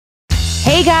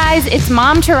Hey guys, it's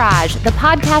Momtourage, the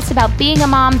podcast about being a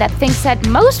mom that thinks that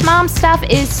most mom stuff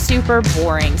is super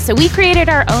boring. So we created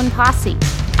our own posse.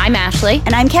 I'm Ashley.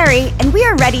 And I'm Carrie, and we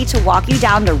are ready to walk you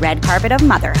down the red carpet of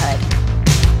motherhood.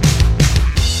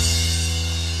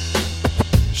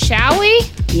 Shall we?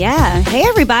 Yeah. Hey,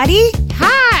 everybody.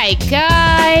 Hi,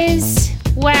 guys.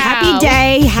 Wow.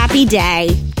 Happy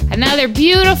day. Another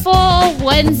beautiful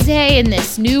Wednesday in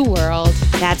this new world.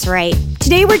 That's right.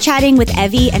 Today we're chatting with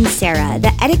Evie and Sarah,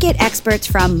 the etiquette experts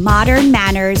from Modern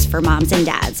Manners for Moms and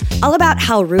Dads, all about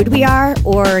how rude we are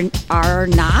or are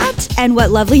not, and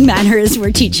what lovely manners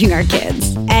we're teaching our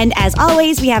kids. And as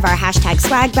always, we have our hashtag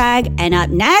swag bag, and up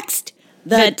next,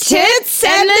 the tits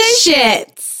and the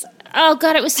shits. Oh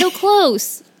God, it was so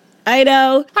close. I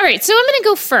know. All right, so I'm going to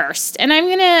go first, and I'm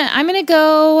gonna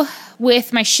go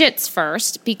with my shits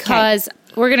first because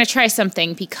we're going to try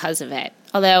something because of it.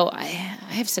 Although I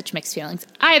have such mixed feelings.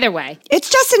 Either way. It's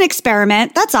just an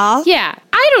experiment, that's all. Yeah.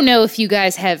 I don't know if you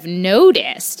guys have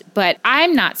noticed, but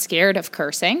I'm not scared of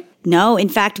cursing. No, in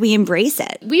fact, we embrace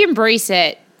it. We embrace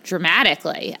it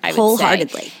dramatically, I would say.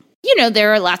 Wholeheartedly. You know,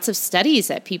 there are lots of studies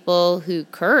that people who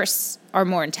curse are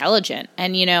more intelligent.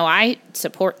 And, you know, I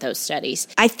support those studies.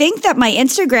 I think that my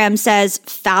Instagram says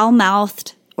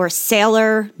foul-mouthed or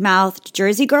sailor-mouthed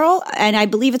Jersey girl, and I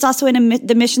believe it's also in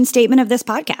the mission statement of this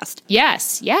podcast.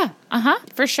 Yes, yeah,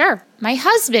 for sure. My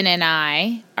husband and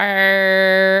I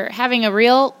are having a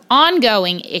real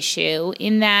ongoing issue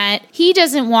in that he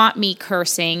doesn't want me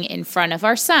cursing in front of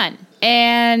our son.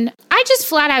 And I just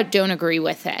flat out don't agree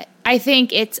with it. I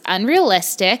think it's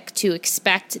unrealistic to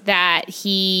expect that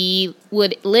he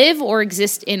would live or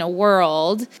exist in a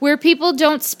world where people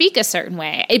don't speak a certain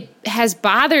way. It has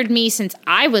bothered me since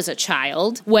I was a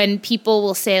child when people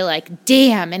will say like,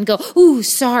 damn, and go, ooh,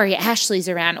 sorry, Ashley's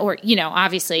around. Or, you know,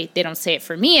 obviously they don't say it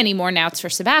for me anymore. Now it's for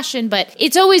Sebastian, but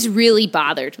it's always really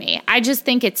bothered me. I just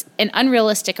think it's an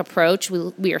unrealistic approach.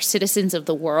 We are citizens of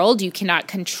the world. You cannot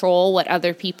control what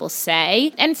other people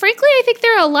say. And frankly, I think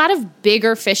there are a lot of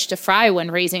bigger fish to fry when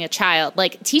raising a child,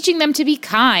 like teaching them to be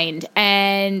kind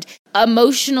and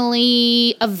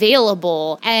emotionally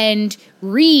available and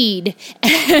read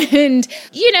and,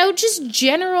 you know, just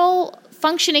general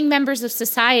functioning members of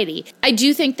society. I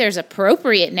do think there's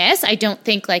appropriateness. I don't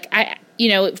think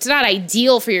it's not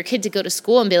ideal for your kid to go to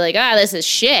school and be like, this is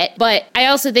shit. But I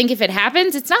also think if it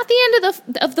happens, it's not the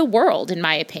end of the world, in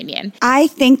my opinion. I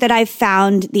think that I've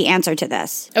found the answer to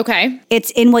this. Okay.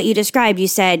 It's in what you described. You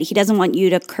said he doesn't want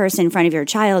you to curse in front of your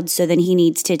child, so then he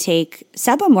needs to take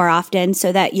Seba more often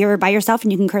so that you're by yourself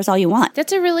and you can curse all you want.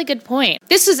 That's a really good point.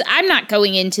 I'm not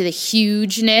going into the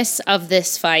hugeness of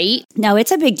this fight. No,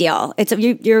 it's a big deal.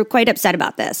 You're quite upset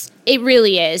about this. It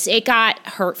really is. It got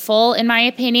hurtful, in my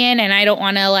opinion, and I don't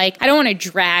want to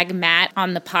drag Matt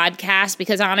on the podcast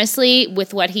because honestly,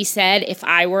 with what he said, if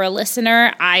I were a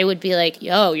listener, I would be like,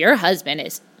 yo, your husband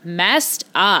is messed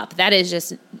up. That is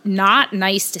just not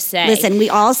nice to say. Listen, we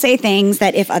all say things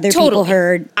that if other people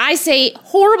heard. I say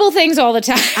horrible things all the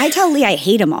time. I tell Lee I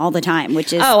hate him all the time,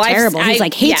 which is terrible. He's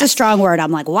like, hate's a strong word.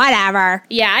 I'm like, whatever.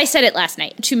 Yeah, I said it last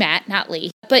night to Matt, not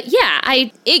Lee. But yeah,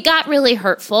 it got really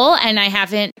hurtful and I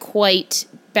haven't quite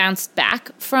bounced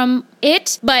back from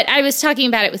it. But I was talking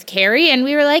about it with Carrie and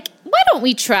we were like, why don't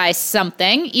we try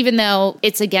something, even though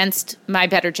it's against my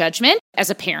better judgment as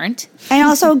a parent. And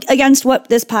also against what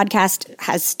this podcast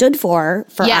has stood for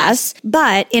us.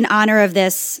 But in honor of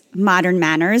this Modern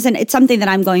Manners, and it's something that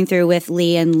I'm going through with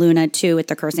Lee and Luna too with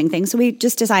the cursing thing. So we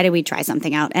just decided we'd try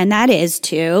something out. And that is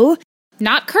to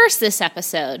not curse this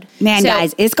episode. Man,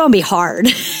 guys, it's going to be hard.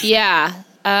 Yeah.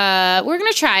 We're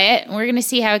going to try it. We're going to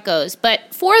see how it goes. But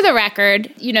for the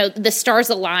record, you know, the stars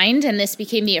aligned and this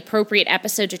became the appropriate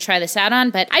episode to try this out on.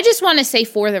 But I just want to say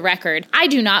for the record, I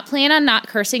do not plan on not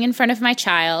cursing in front of my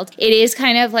child. It is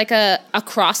kind of like a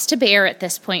cross to bear at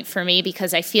this point for me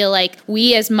because I feel like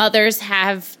we as mothers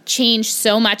have changed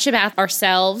so much about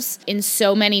ourselves in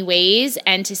so many ways.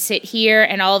 And to sit here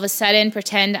and all of a sudden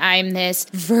pretend I'm this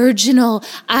virginal,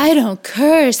 I don't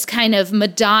curse kind of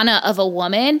Madonna of a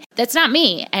woman, that's not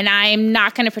me. And I'm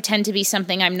not going to pretend to be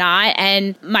something I'm not.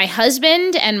 And my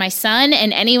husband and my son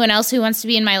and anyone else who wants to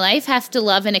be in my life have to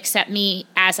love and accept me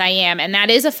as I am. And that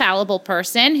is a fallible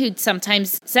person who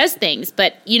sometimes says things.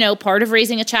 But, you know, part of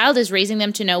raising a child is raising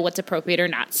them to know what's appropriate or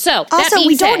not. So also,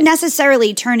 we don't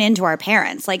necessarily turn into our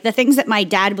parents. Like the things that my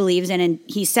dad believes in and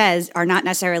he says are not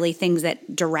necessarily things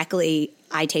that directly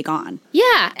I take on.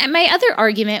 Yeah. And my other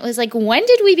argument was like, when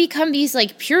did we become these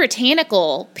like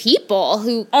puritanical people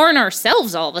who aren't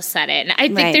ourselves all of a sudden? I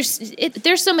think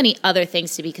there's so many other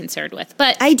things to be concerned with.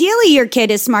 But ideally, your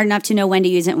kid is smart enough to know when to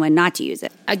use it and when not to use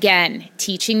it. Again,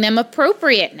 teaching them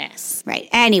appropriateness. Right.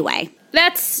 Anyway.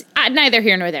 That's neither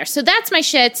here nor there. So that's my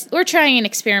shits. We're trying an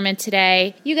experiment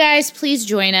today. You guys, please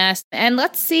join us. And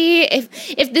let's see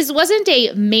if this wasn't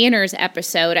a manners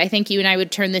episode, I think you and I would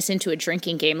turn this into a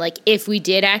drinking game. Like, if we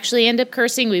did actually end up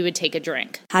cursing, we would take a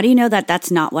drink. How do you know that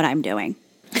that's not what I'm doing?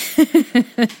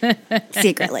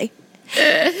 Secretly.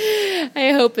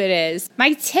 I hope it is.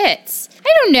 My tits. I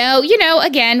don't know. You know,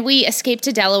 again, we escaped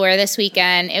to Delaware this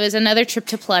weekend. It was another trip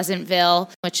to Pleasantville,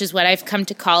 which is what I've come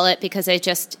to call it because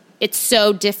it's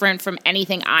so different from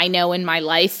anything I know in my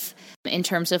life in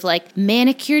terms of like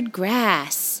manicured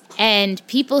grass and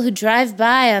people who drive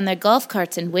by on their golf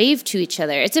carts and wave to each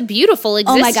other. It's a beautiful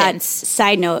existence. Oh my God.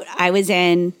 Side note, I was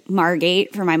in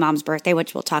Margate for my mom's birthday,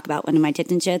 which we'll talk about one of my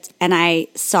tits and shits, and I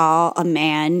saw a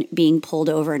man being pulled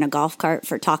over in a golf cart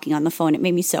for talking on the phone. It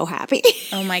made me so happy.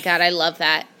 Oh my God, I love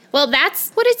that. Well,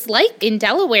 that's what it's like in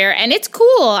Delaware, and it's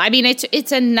cool. I mean,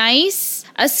 it's a nice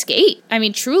escape. I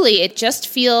mean, truly, it just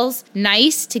feels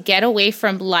nice to get away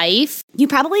from life. You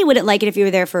probably wouldn't like it if you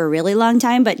were there for a really long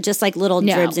time, but just like little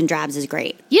dribs and drabs is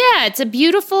great. Yeah, it's a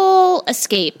beautiful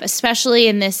escape, especially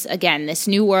in this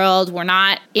new world. We're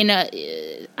not in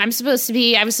I was supposed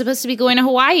to be going to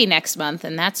Hawaii next month,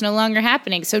 and that's no longer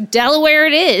happening. So Delaware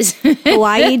it is.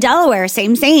 Hawaii, Delaware,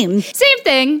 same. Same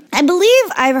thing. I believe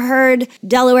I've heard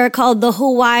Delaware called the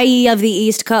Hawaii of the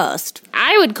East Coast.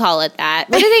 I would call it that.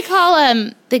 What do they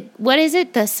call what is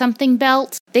it? The something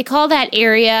belt? They call that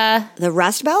area the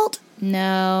Rust Belt?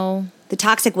 No. The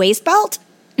Toxic Waste Belt?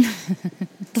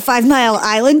 The 5 Mile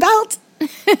Island Belt?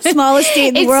 Smallest state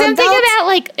in the world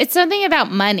belt? It's something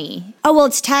about money. Oh, well,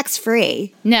 it's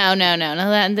tax-free. No.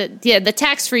 The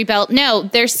tax-free belt. No,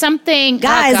 there's something.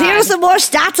 Guys, here's some more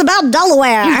stats about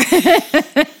Delaware.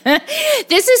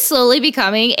 This is slowly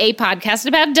becoming a podcast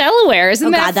about Delaware. Isn't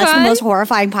that fun? Oh, God, that's the most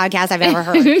horrifying podcast I've ever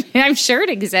heard. I'm sure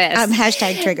it exists.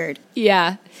 Hashtag triggered.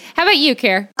 Yeah. How about you,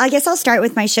 Care? I guess I'll start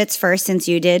with my shits first since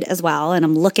you did as well, and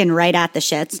I'm looking right at the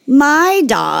shits. My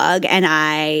dog and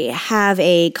I have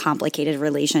a complicated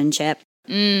relationship.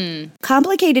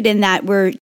 Complicated in that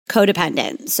we're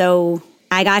codependent. So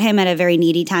I got him at a very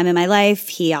needy time in my life.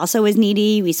 He also was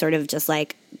needy. We sort of just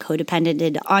like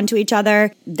codependented onto each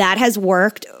other. That has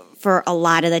worked for a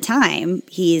lot of the time.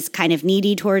 He's kind of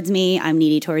needy towards me. I'm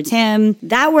needy towards him.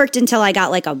 That worked until I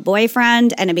got like a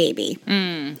boyfriend and a baby.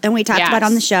 And we talked about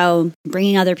on the show,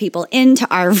 bringing other people into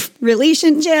our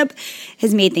relationship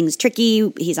has made things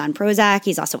tricky. He's on Prozac.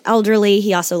 He's also elderly.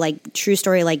 He also true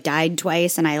story, died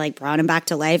twice and I brought him back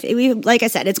to life. Like I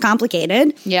said, it's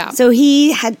complicated. Yeah. So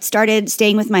he had started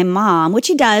staying with my mom, which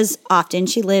he does often.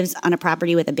 She lives on a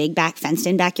property with a big fenced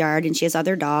in backyard and she has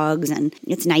other dogs and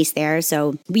it's nice there.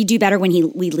 So we do better when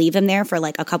we leave him there for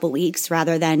a couple weeks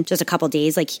rather than just a couple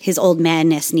days. His old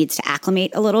manness needs to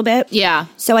acclimate a little bit. Yeah.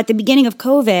 So at the beginning of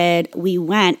COVID, we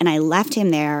went and I left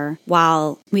him there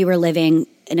while we were living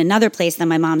in another place than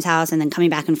my mom's house and then coming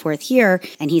back and forth here.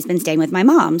 And he's been staying with my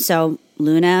mom. So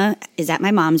Luna is at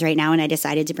my mom's right now, and I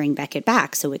decided to bring Beckett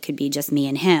back so it could be just me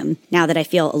and him. Now that I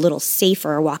feel a little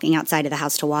safer walking outside of the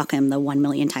house to walk him the 1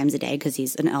 million times a day because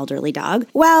he's an elderly dog.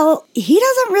 Well, he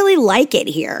doesn't really like it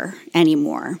here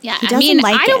anymore. Yeah, he doesn't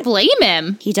I don't blame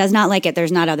him. He does not like it.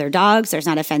 There's not other dogs. There's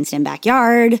not a fenced-in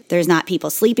backyard. There's not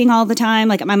people sleeping all the time.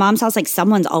 At my mom's house,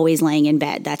 someone's always laying in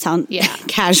bed. That's how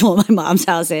casual my mom's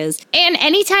house is. And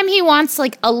anytime he wants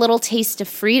a little taste of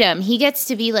freedom, he gets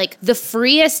to be the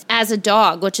freest as a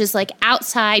dog, which is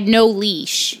outside, no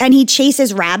leash. And he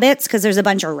chases rabbits because there's a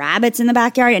bunch of rabbits in the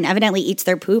backyard and evidently eats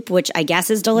their poop, which I guess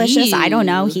is delicious. Ew. I don't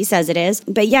know. He says it is.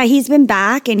 But yeah, he's been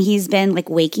back and he's been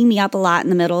waking me up a lot in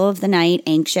the middle of the night,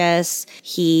 anxious.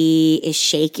 He is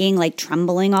shaking,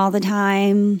 trembling all the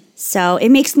time. So it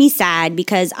makes me sad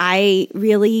because I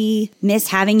really miss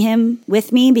having him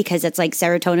with me because it's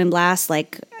serotonin blast,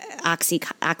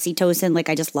 oxytocin.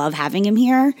 I just love having him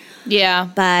here. Yeah.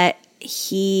 But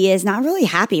he is not really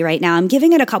happy right now. I'm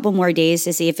giving it a couple more days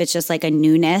to see if it's just a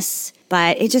newness.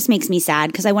 But it just makes me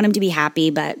sad because I want him to be happy,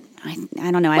 but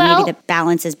I don't know. Maybe the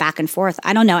balance is back and forth.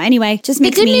 I don't know. Anyway, just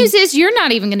makes me... The good news is you're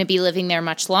not even going to be living there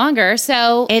much longer.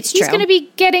 So he's going to be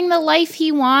getting the life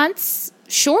he wants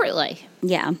shortly.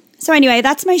 Yeah. So anyway,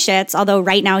 that's my shits. Although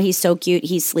right now he's so cute.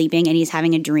 He's sleeping and he's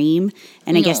having a dream.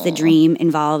 And I guess the dream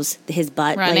involves his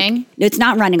butt. Running? It's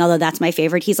not running, although that's my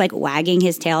favorite. He's wagging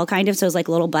his tail kind of. So his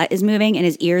little butt is moving and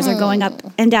his ears are going up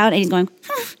and down. And he's going...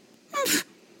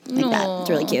 that. It's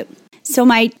really cute. So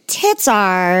my tits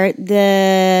are,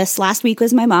 this last week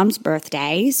was my mom's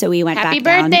birthday. So we went Happy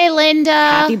back down. birthday, Linda.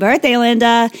 Happy birthday,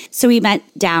 Linda. So we went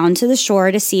down to the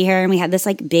shore to see her, and we had this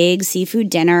like big seafood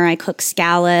dinner. I cooked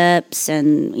scallops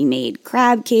and we made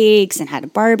crab cakes and had a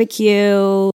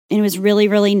barbecue. And it was really,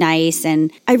 really nice.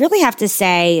 And I really have to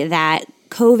say that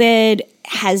COVID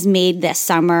has made this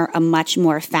summer a much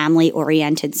more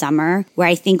family-oriented summer, where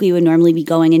I think we would normally be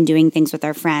going and doing things with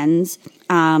our friends.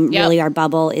 Really, our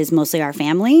bubble is mostly our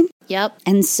family. Yep.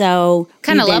 And so...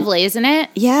 Kind of lovely, isn't it?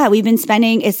 Yeah, we've been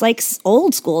spending... It's like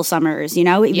old school summers, you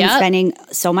know? We've been spending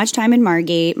so much time in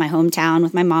Margate, my hometown,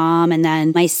 with my mom. And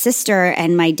then my sister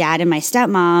and my dad and my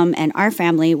stepmom and our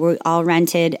family, we all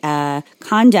rented a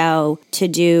condo to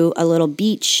do a little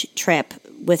beach trip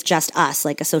with just us,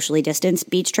 like a socially distanced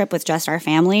beach trip with just our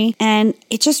family. And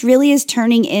it just really is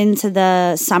turning into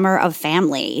the summer of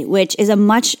family, which is a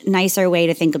much nicer way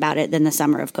to think about it than the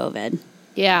summer of COVID.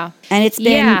 Yeah. And it's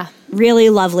been really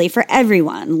lovely for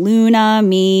everyone. Luna,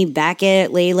 me,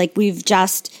 Beckett, Lee, like we've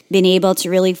just been able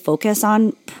to really focus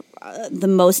on the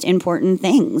most important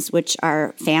things, which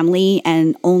are family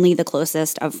and only the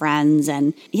closest of friends.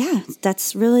 And yeah,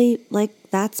 that's really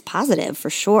that's positive for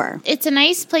sure. It's a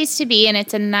nice place to be, and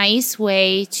it's a nice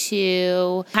way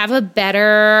to have a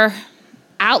better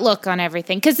outlook on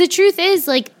everything. Because the truth is,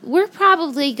 we're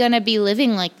probably going to be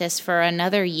living like this for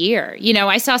another year. You know,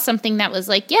 I saw something that was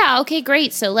like, yeah, okay,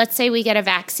 great. So let's say we get a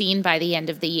vaccine by the end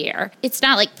of the year. It's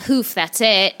not like, poof, that's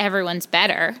it. Everyone's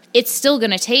better. It's still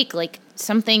going to take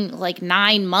something like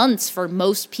 9 months for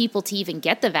most people to even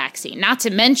get the vaccine. Not to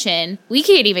mention, we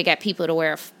can't even get people to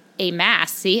wear a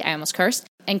mask. See, I almost cursed.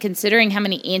 And considering how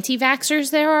many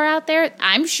anti-vaxxers there are out there,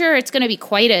 I'm sure it's going to be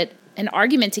quite an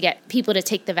argument to get people to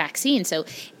take the vaccine. So,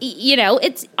 you know,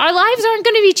 our lives aren't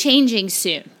going to be changing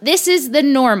soon. This is the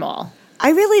normal.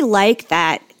 I really like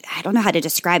that. I don't know how to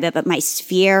describe it, but my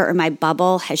sphere or my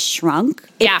bubble has shrunk.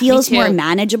 It feels more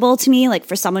manageable to me. Like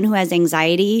for someone who has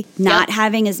anxiety, not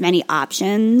having as many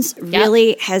options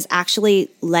really has actually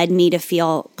led me to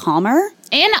feel calmer.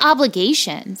 And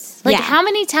obligations. How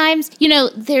many times, you know,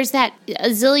 there's a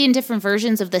zillion different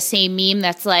versions of the same meme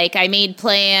that's like, I made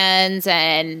plans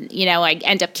and, you know, I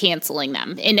end up canceling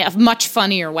them in a much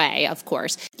funnier way, of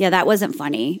course. Yeah, that wasn't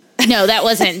funny. No, that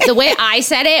wasn't. The way I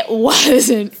said it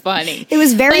wasn't funny. It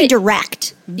was very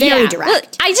direct. Very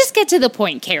direct. Well, I just get to the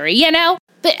point, Carrie, you know?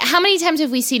 But how many times have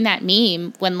we seen that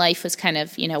meme when life was kind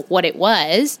of, you know, what it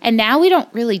was? And now we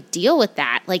don't really deal with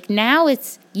that. Now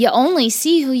it's, you only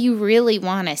see who you really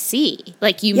want to see.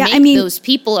 You make those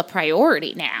people a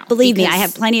priority now. Believe me, I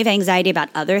have plenty of anxiety about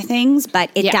other things, but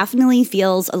it definitely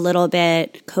feels a little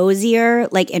bit cozier,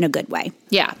 in a good way.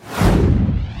 Yeah.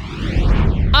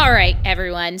 All right,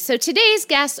 everyone. So today's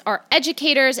guests are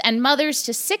educators and mothers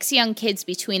to 6 young kids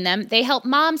between them. They help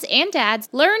moms and dads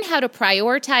learn how to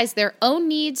prioritize their own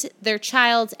needs, their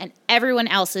child's, and everyone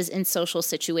else's in social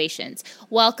situations.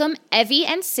 Welcome, Evie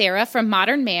and Sarah from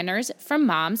Modern Manners from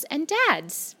Moms and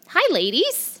Dads. Hi,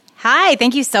 ladies. Hi.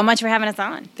 Thank you so much for having us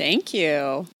on. Thank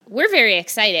you. We're very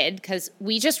excited because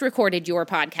we just recorded your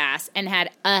podcast and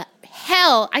had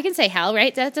I can say hell,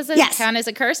 right? That doesn't count as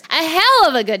a curse. A hell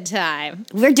of a good time.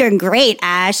 We're doing great,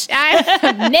 Ash.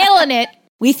 I'm nailing it.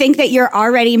 We think that you're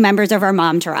already members of our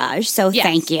Momtourage, so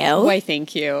thank you. Why,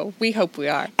 thank you. We hope we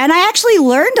are. And I actually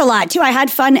learned a lot, too. I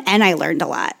had fun and I learned a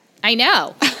lot. I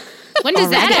know. When does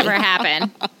that ever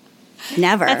happen?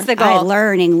 Never. That's the goal.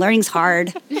 Learning's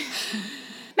hard.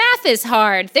 Math is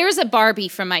hard. There was a Barbie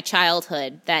from my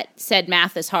childhood that said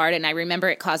math is hard, and I remember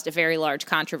it caused a very large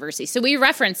controversy. So we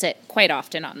reference it quite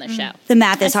often on the show. The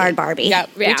math is hard, Barbie. Yeah,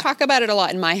 we talk about it a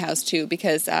lot in my house, too,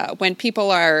 because when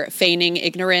people are feigning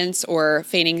ignorance or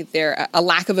feigning their a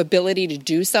lack of ability to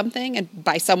do something, and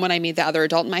by someone I mean the other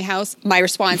adult in my house, my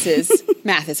response is,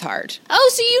 math is hard.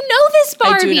 Oh, so you know this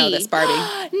Barbie. I do know this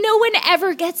Barbie. No one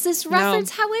ever gets this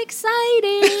reference. No. How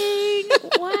exciting.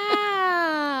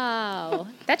 Wow.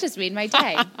 That just made my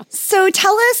day. So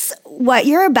tell us what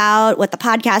you're about, what the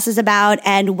podcast is about,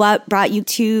 and what brought you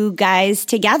two guys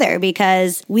together,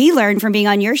 because we learned from being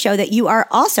on your show that you are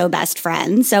also best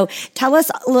friends. So tell us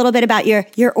a little bit about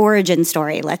your origin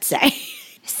story, let's say.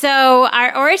 So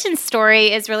our origin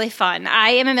story is really fun. I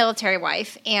am a military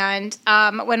wife, and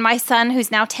when my son,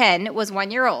 who's now 10, was 1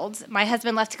 year old, my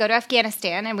husband left to go to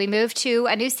Afghanistan, and we moved to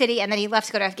a new city, and then he left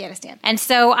to go to Afghanistan. And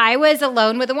so I was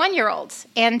alone with a 1-year-old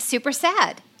and super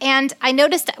sad. And I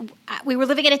noticed, we were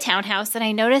living in a townhouse, and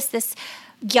I noticed this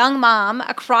young mom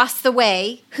across the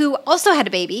way who also had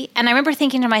a baby. And I remember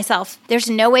thinking to myself, there's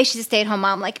no way she's a stay-at-home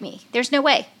mom like me. There's no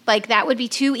way. That would be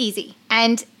too easy.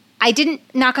 And I didn't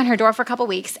knock on her door for a couple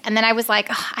weeks. And then I was like,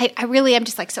 I really am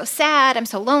just like so sad. I'm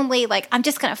so lonely. Like, I'm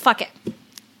just going to fuck it.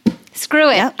 Screw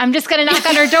it. Yep. I'm just going to knock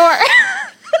on her door.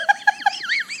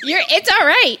 It's all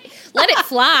right. Let it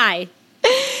fly.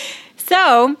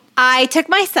 So I took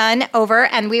my son over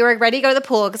and we were ready to go to the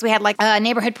pool because we had like a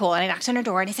neighborhood pool. And I knocked on her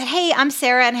door and I said, hey, I'm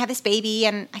Sarah and I have this baby.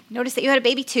 And I noticed that you had a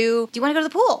baby too. Do you want to go to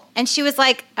the pool? And she was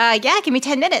like, yeah, give me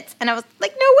 10 minutes. And I was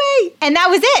like, no way. And that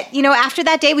was it. You know, after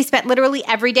that day, we spent literally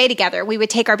every day together. We would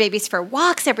take our babies for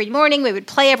walks every morning. We would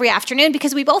play every afternoon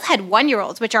because we both had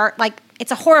 1-year-olds, which are like,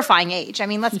 it's a horrifying age. I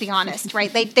mean, let's be honest,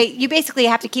 right? You basically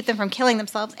have to keep them from killing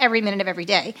themselves every minute of every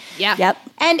day. Yeah. Yep.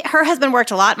 And her husband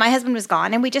worked a lot. My husband was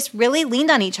gone. And we just really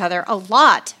leaned on each other a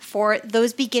lot for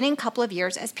those beginning couple of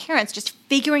years as parents, just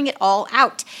figuring it all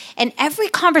out. And every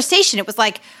conversation, it was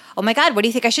like, oh my God, what do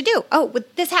you think I should do? Oh,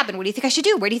 this happened. What do you think I should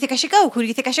do? Where do you think I should go? Who do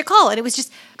you think I should call? And it was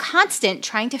just constant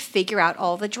trying to figure out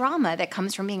all the drama that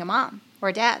comes from being a mom or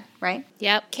a dad, right?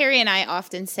 Yep. Carrie and I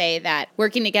often say that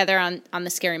working together on the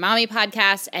Scary Mommy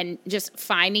podcast and just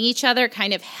finding each other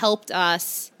kind of helped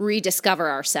us rediscover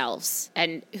ourselves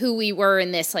and who we were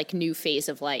in this like new phase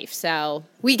of life. So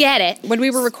we get it. When we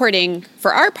were recording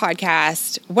for our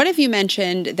podcast, one of you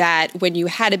mentioned that when you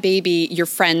had a baby, your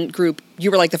friend group, you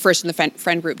were like the first in the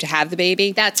friend group to have the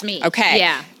baby. That's me. Okay.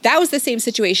 Yeah. That was the same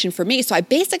situation for me. So I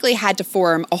basically had to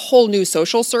form a whole new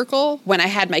social circle when I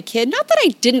had my kid. Not that I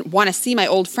didn't want to see my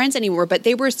old friends anymore, but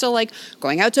they were still like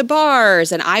going out to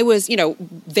bars. And I was,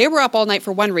 they were up all night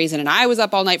for one reason and I was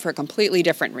up all night for a completely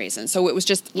different reason. So it was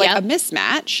just like a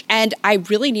mismatch. And I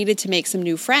really needed to make some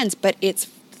new friends, but it's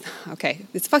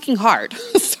fucking hard.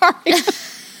 Sorry.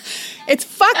 It's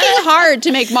fucking hard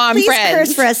to make mom please friends. Please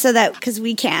curse for us so that, because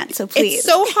we can't, so please. It's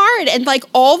so hard. And like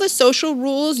all the social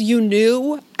rules you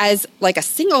knew as like a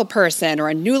single person or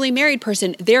a newly married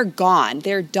person, they're gone.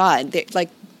 They're done.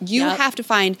 You have to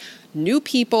find new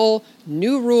people,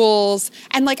 new rules.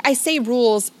 And like I say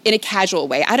rules in a casual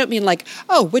way. I don't mean like,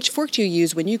 oh, which fork do you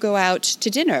use when you go out to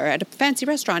dinner at a fancy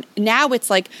restaurant? Now it's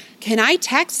like, can I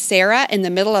text Sarah in the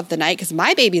middle of the night? Because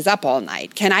my baby's up all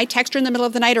night. Can I text her in the middle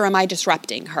of the night or am I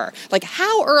disrupting her? Like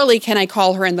how early can I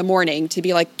call her in the morning to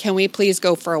be like, can we please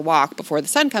go for a walk before the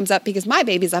sun comes up because my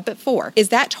baby's up at 4? Is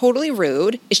that totally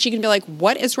rude? Is she going to be like,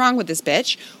 what is wrong with this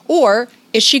bitch? Or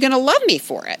is she going to love me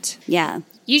for it? Yeah.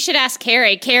 You should ask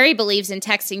Carrie. Carrie believes in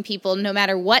texting people no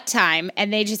matter what time,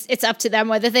 and it's up to them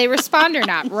whether they respond or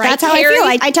not, right? That's how Carrie?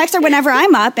 I feel. I text her whenever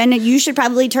I'm up, and you should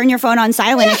probably turn your phone on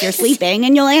silent if you're sleeping,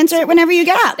 and you'll answer it whenever you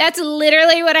get up. That's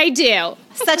literally what I do.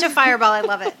 Such a fireball. I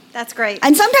love it. That's great.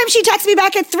 And sometimes she texts me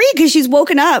back at 3 because she's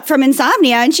woken up from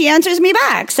insomnia, and she answers me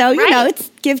back. So, it's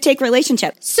give-take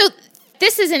relationship. So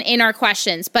this isn't in our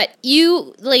questions, but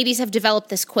you ladies have developed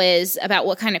this quiz about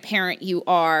what kind of parent you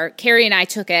are. Carrie and I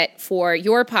took it for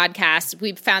your podcast.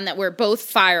 We found that we're both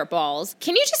fireballs.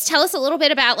 Can you just tell us a little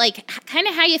bit about like kind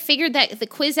of how you figured the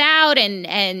quiz out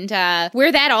and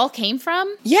where that all came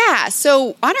from? Yeah.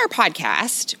 So on our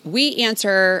podcast, we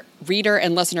answer reader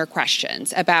and listener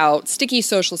questions about sticky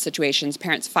social situations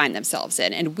parents find themselves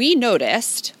in. And we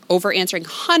noticed over answering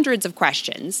hundreds of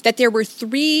questions that there were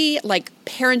 3 like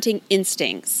parenting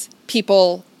instincts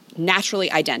people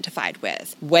naturally identified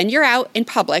with. When you're out in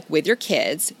public with your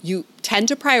kids, you tend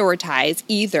to prioritize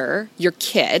either your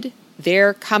kid,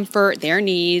 their comfort, their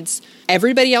needs,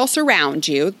 everybody else around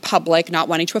you, public, not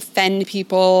wanting to offend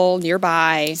people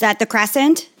nearby. Is that the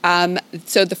crescent?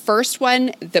 So the first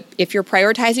one, if you're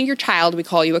prioritizing your child, we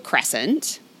call you a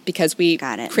crescent because we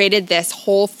created this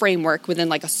whole framework within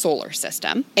like a solar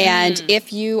system. And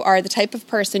if you are the type of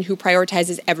person who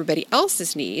prioritizes everybody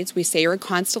else's needs, we say you're a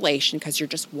constellation because you're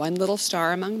just one little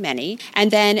star among many. And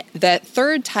then the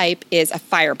third type is a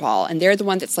fireball. And they're the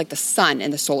one that's like the sun in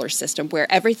the solar system where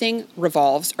everything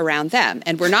revolves around them.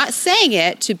 And we're not saying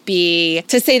it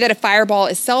to say that a fireball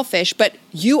is selfish, but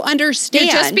you understand.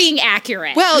 You're just being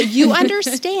accurate. Well, you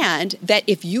understand that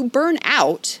if you burn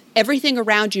out, everything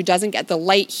around you doesn't get the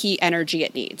light, heat, energy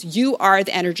it needs. You are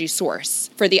the energy source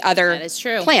for the other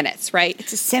planets, right?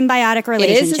 It's a symbiotic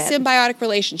relationship. It is a symbiotic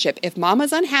relationship. If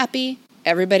mama's unhappy,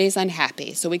 everybody's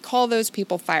unhappy. So we call those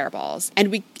people fireballs.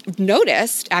 And we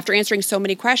noticed, after answering so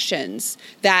many questions,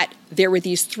 that there were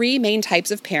these 3 main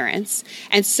types of parents.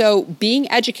 And so being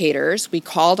educators, we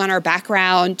called on our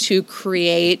background to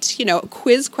create,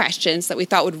 quiz questions that we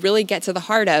thought would really get to the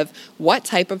heart of what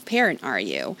type of parent are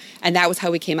you? And that was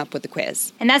how we came up with the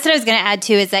quiz. And that's what I was going to add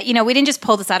too, is that, we didn't just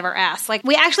pull this out of our ass. Like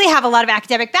we actually have a lot of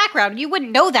academic background. You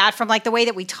wouldn't know that from like the way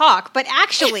that we talk, but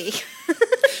actually...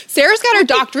 Sarah's got her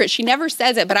doctorate. She never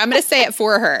says it, but I'm going to say it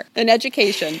for her. In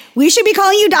education. We should be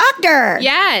calling you doctor.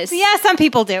 Yes. Yeah, some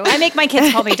people do. I make my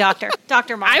kids call me doctor.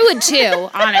 Dr. Mom. I would too,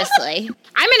 honestly.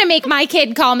 I'm going to make my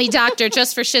kid call me doctor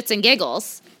just for shits and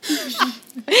giggles.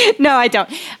 No, I don't.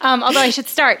 Although I should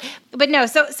start. But no,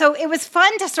 so it was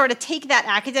fun to sort of take that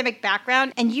academic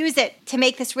background and use it to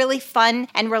make this really fun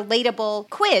and relatable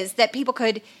quiz that people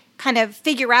could kind of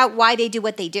figure out why they do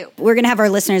what they do. We're going to have our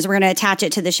listeners, we're going to attach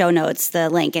it to the show notes, the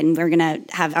link, and we're going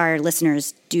to have our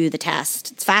listeners do the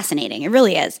test. It's fascinating. It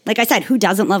really is. Like I said, who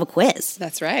doesn't love a quiz?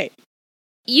 That's right.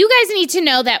 You guys need to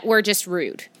know that we're just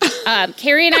rude.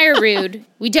 Carrie and I are rude.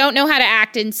 We don't know how to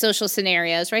act in social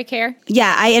scenarios, right, Carrie?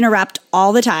 Yeah, I interrupt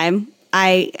all the time.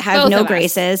 I have Both no of us.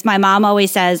 graces. My mom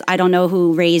always says, I don't know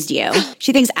who raised you.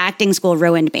 She thinks acting school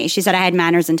ruined me. She said I had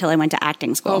manners until I went to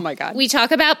acting school. Oh my God. We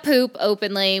talk about poop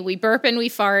openly. We burp and we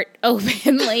fart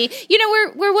openly. You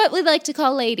know, we're what we like to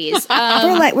call ladies.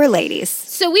 We're ladies.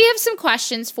 So we have some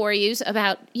questions for you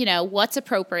about, you know, what's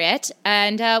appropriate,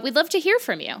 and we'd love to hear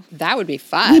from you. That would be We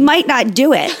fun. might not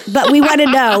do it, but we want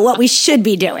to know what we should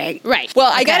be doing. Right.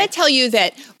 Well, I got to tell you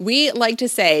that we like to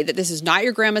say that this is not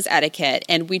your grandma's etiquette,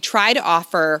 and we try to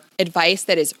offer advice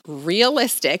that is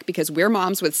realistic because we're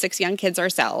moms with 6 young kids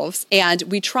ourselves, and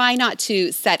we try not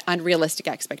to set unrealistic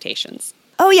expectations.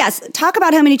 Oh, yes. Talk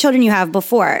about how many children you have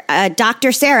before.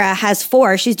 Dr. Sarah has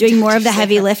 4. She's doing more of the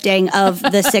heavy lifting of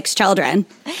the 6 children.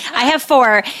 I have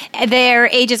 4. Their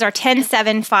ages are 10,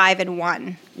 7, 5, and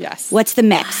 1. Yes. What's the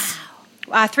mix?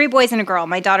 3 boys and a girl.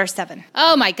 My daughter's 7.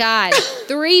 Oh my God.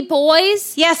 3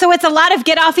 boys? Yeah, so it's a lot of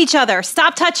get off each other.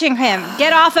 Stop touching him.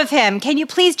 Get off of him. Can you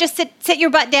please just sit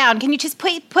your butt down? Can you just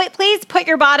please put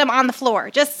your bottom on the floor?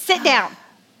 Just sit down.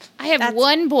 I have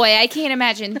 1 boy. I can't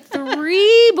imagine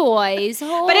 3 boys.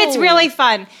 But it's really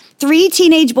fun. 3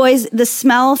 teenage boys. The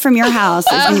smell from your house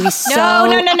is going to be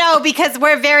so... No, because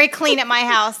we're very clean at my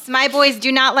house. My boys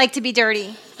do not like to be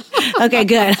dirty. Okay,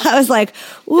 good. I was like,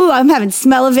 ooh, I'm having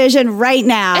smell-o-vision right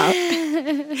now.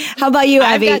 How about you,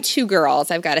 I've Abby? got 2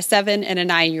 girls. I've got a 7 and a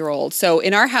 9-year-old. So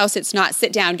in our house, it's not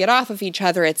sit down, get off of each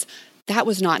other. It's that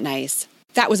was not nice.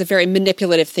 That was a very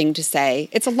manipulative thing to say.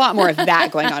 It's a lot more of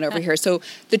that going on over here. So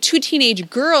the 2 teenage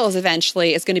girls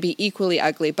eventually is going to be equally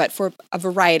ugly, but for a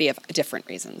variety of different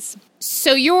reasons.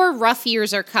 So your rough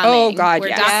years are coming. Oh, God, where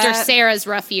yes. Dr. Sarah's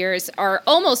rough years are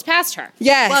almost past her.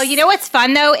 Yes. Well, you know what's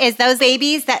fun, though, is those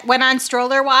babies that went on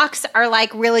stroller walks are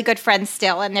like really good friends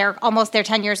still, and they're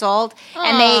 10 years old.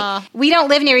 Aw. And we don't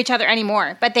live near each other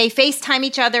anymore, but they FaceTime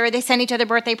each other. They send each other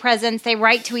birthday presents. They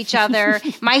write to each other.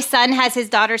 My son has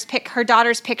her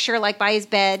daughter's picture like by his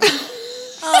bed.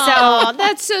 Oh,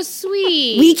 that's so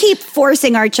sweet. We keep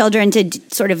forcing our children to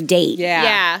sort of date.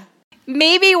 Yeah.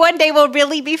 Maybe one day we'll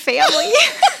really be family.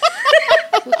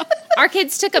 Our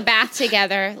kids took a bath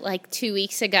together like 2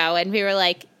 weeks ago, and we were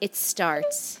like, it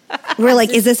starts. We're like,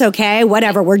 is this okay?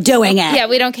 Whatever, we're doing it. Yeah,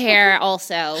 we don't care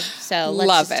also, so let's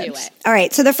Love just it. do it. All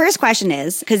right, so the first question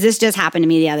is, because this just happened to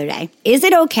me the other day, is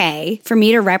it okay for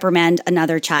me to reprimand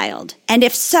another child? And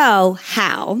if so,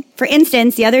 how? For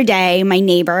instance, the other day, my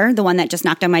neighbor, the one that just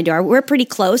knocked on my door, we're pretty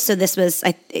close, so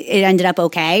it ended up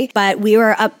okay. But we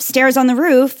were upstairs on the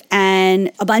roof,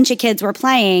 and a bunch of kids were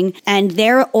playing, and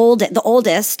the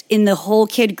oldest in the whole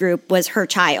kid group was her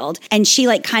child. And she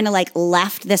kind of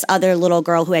left this other little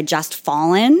girl who had just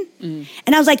fallen. And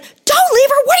I was like, don't leave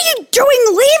her. What are you doing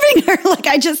leaving her?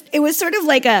 It was sort of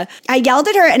I yelled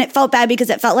at her, and it felt bad because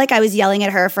it felt like I was yelling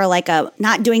at her for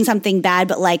not doing something bad,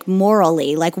 but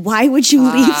morally, why would you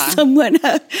leave someone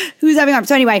who's having harm?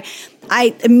 So anyway,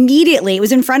 it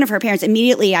was in front of her parents.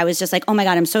 Immediately, I was just like, oh my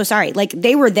God, I'm so sorry.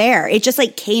 They were there. It just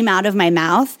came out of my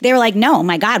mouth. They were like, no,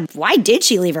 my God, why did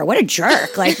she leave her? What a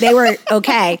jerk. They were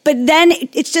okay. But then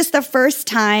it's just the first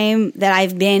time that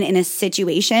I've been in a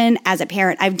situation as a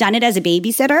parent. I've done it as a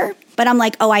babysitter, but I'm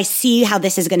like, oh, I see how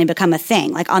this is going to become a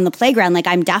thing. On the playground,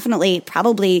 I'm definitely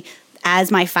probably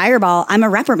as my fireball, I'm a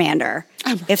reprimander.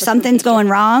 If something's going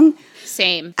wrong,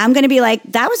 Same. I'm going to be like,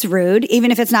 that was rude,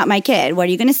 even if it's not my kid. What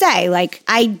are you going to say?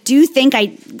 I do think I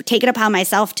take it upon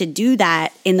myself to do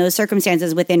that in those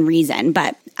circumstances within reason,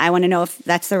 but I want to know if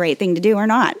that's the right thing to do or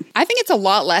not. I think it's a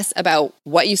lot less about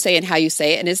what you say and how you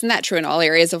say it. And isn't that true in all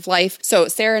areas of life? So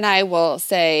Sarah and I will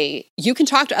say, you can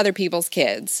talk to other people's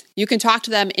kids. You can talk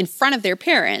to them in front of their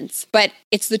parents, but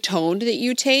it's the tone that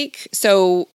you take.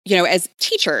 So, as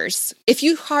teachers, if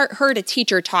you heard a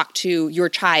teacher talk to your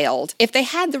child, if they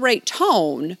had the right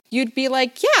tone, you'd be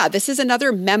like, yeah, this is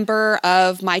another member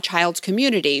of my child's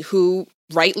community who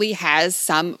rightly has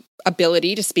some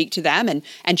ability to speak to them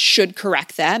and should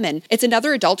correct them. And it's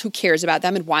another adult who cares about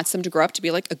them and wants them to grow up to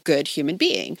be like a good human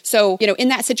being. So, in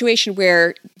that situation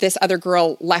where this other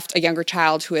girl left a younger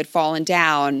child who had fallen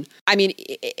down, I mean,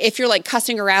 if you're like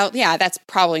cussing her out, yeah, that's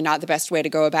probably not the best way to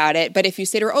go about it. But if you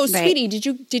say to her, oh, sweetie,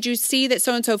 did you see that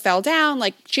so-and-so fell down?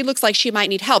 Like, she looks like she might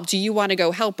need help. Do you want to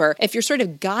go help her? If you're sort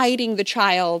of guiding the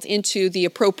child into the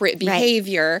appropriate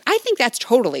behavior, I think that's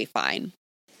totally fine.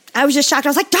 I was just shocked. I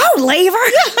was like, don't leave her.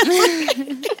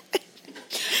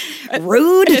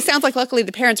 Rude. And it sounds like luckily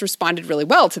the parents responded really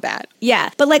well to that. Yeah.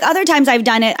 But like other times I've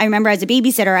done it, I remember as a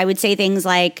babysitter, I would say things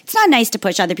like, it's not nice to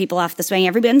push other people off the swing.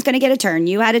 Everyone's going to get a turn.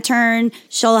 You had a turn.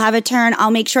 She'll have a turn.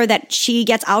 I'll make sure that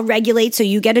I'll regulate so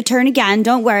you get a turn again.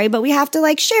 Don't worry. But we have to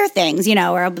like share things,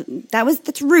 or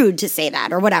that's rude to say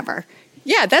that or whatever.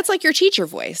 Yeah, that's like your teacher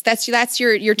voice. That's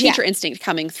your teacher instinct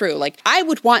coming through. Like, I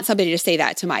would want somebody to say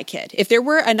that to my kid. If there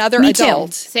were another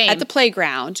adult at the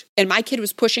playground and my kid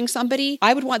was pushing somebody,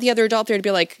 I would want the other adult there to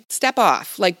be like, step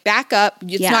off, like back up.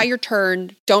 It's not your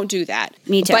turn. Don't do that.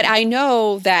 Me too. But I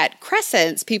know that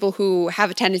crescents, people who have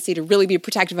a tendency to really be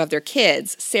protective of their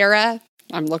kids, Sarah,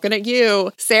 I'm looking at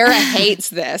you. Sarah hates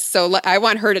this, so I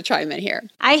want her to chime in here.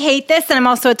 I hate this, and I'm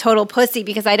also a total pussy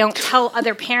because I don't tell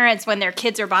other parents when their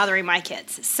kids are bothering my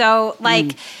kids. So,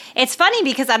 it's funny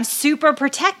because I'm super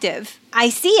protective. I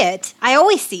see it. I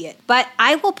always see it. But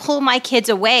I will pull my kids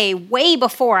away way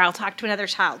before I'll talk to another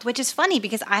child, which is funny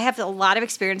because I have a lot of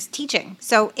experience teaching.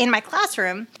 So in my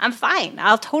classroom, I'm fine.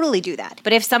 I'll totally do that.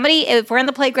 But if we're in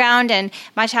the playground and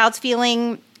my child's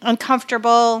feeling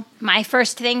uncomfortable, my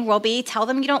first thing will be tell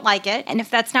them you don't like it. And if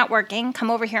that's not working,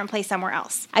 come over here and play somewhere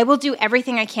else. I will do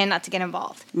everything I can not to get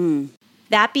involved.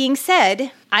 That being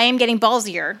said, I am getting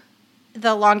ballsier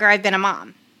the longer I've been a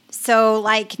mom. So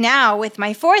like now with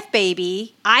my fourth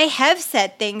baby, I have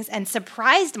said things and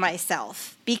surprised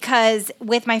myself because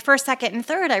with my first, second, and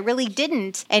third, I really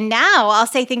didn't. And now I'll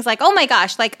say things like, oh my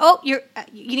gosh, like, oh, you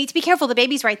need to be careful. The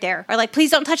baby's right there. Or like,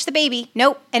 please don't touch the baby.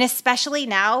 Nope. And especially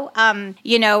now,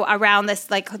 around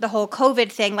this, like the whole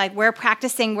COVID thing, like we're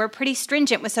pretty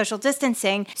stringent with social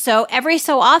distancing. So every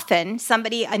so often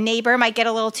a neighbor might get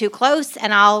a little too close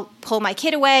and I'll pull my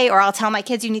kid away or I'll tell my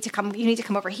kids, you need to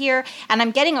come over here. And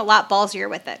I'm getting a lot ballsier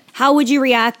with it. How would you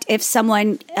react if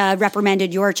someone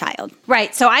reprimanded your child?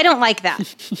 Right. So I don't like that.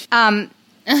 I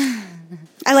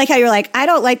like how you're like, I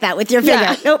don't like that with your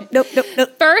finger. Yeah. Nope.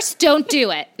 First, don't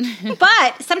do it.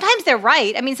 But sometimes they're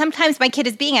right. I mean, sometimes my kid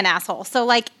is being an asshole. So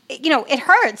like, it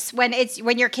hurts when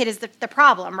your kid is the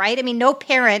problem, right? I mean, no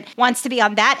parent wants to be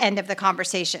on that end of the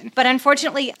conversation. But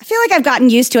unfortunately, I feel like I've gotten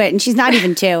used to it and she's not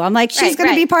even 2. I'm like, she's going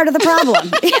to be part of the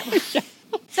problem.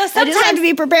 So I just have to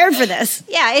be prepared for this.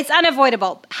 Yeah, it's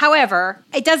unavoidable. However,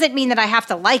 it doesn't mean that I have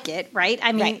to like it, right?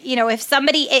 I mean, if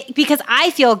somebody, because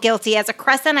I feel guilty as a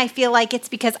crescent, I feel like it's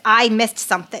because I missed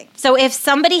something. So if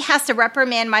somebody has to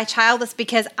reprimand my child, it's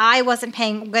because I wasn't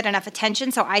paying good enough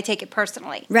attention, so I take it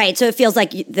personally. Right, so it feels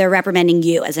like they're reprimanding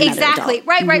you as another Exactly,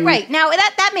 adult. Right. Now,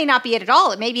 that may not be it at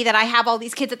all. It may be that I have all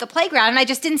these kids at the playground, and I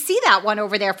just didn't see that one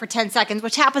over there for 10 seconds,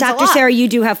 which happens a lot. Dr. Sarah, you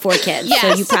do have 4 kids,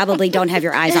 so you probably don't have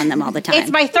your eyes on them all the time. It's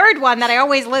my third one that I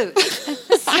always lose.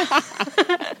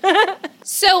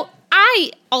 So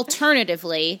I,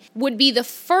 alternatively, would be the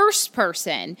first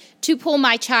person to pull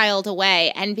my child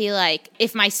away and be like,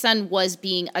 if my son was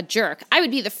being a jerk, I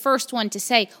would be the first one to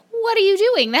say, what are you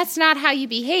doing? That's not how you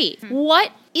behave.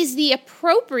 What is the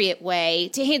appropriate way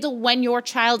to handle when your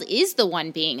child is the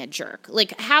one being a jerk?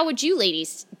 Like, how would you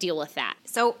ladies deal with that?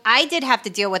 So I did have to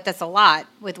deal with this a lot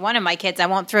with one of my kids. I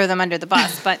won't throw them under the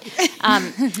bus, but,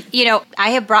 I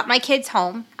have brought my kids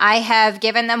home. I have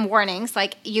given them warnings,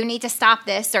 like, you need to stop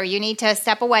this, or you need to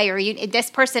step away, or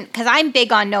this person, because I'm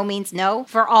big on no means no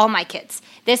for all my kids.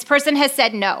 This person has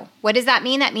said no. What does that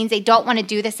mean? That means they don't want to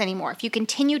do this anymore. If you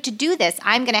continue to do this,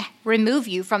 I'm going to remove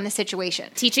you from the situation.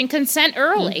 Teaching consent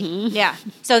early. Mm-hmm. Yeah.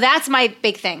 So that's my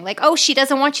big thing. Like, oh, she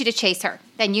doesn't want you to chase her.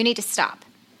 Then you need to stop.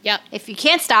 Yep. If you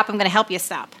can't stop, I'm going to help you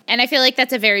stop. And I feel like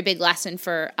that's a very big lesson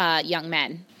for young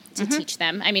men to teach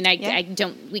them. I mean,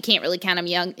 we can't really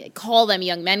call them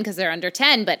young men because they're under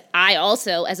 10, but I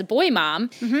also, as a boy mom,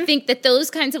 think that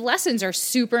those kinds of lessons are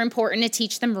super important to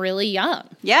teach them really young.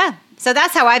 Yeah. So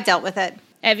that's how I've dealt with it.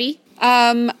 Evie?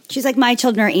 She's like, my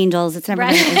children are angels. It's never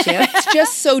been an issue. It's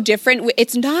just so different.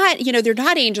 It's not, they're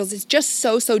not angels. It's just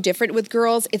so different with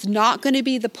girls. It's not going to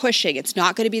be the pushing. It's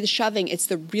not going to be the shoving. It's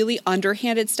the really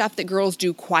underhanded stuff that girls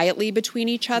do quietly between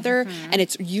each other. Mm-hmm. And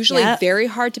it's usually very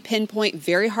hard to pinpoint,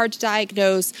 very hard to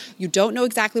diagnose. You don't know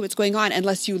exactly what's going on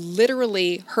unless you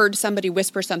literally heard somebody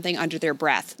whisper something under their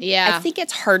breath. Yeah. I think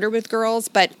it's harder with girls,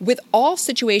 but with all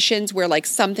situations where like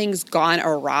something's gone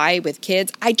awry with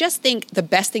kids, I just think the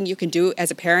best thing you can do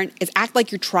as a parent is act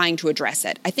like you're trying to address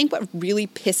it. I think what really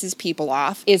pisses people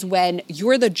off is when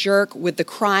you're the jerk with the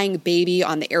crying baby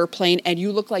on the airplane and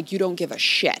you look like you don't give a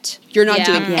shit. You're not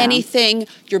doing anything.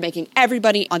 You're making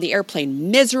everybody on the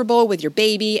airplane miserable with your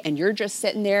baby and you're just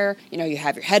sitting there, you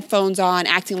have your headphones on,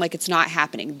 acting like it's not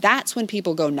happening. That's when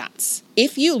people go nuts.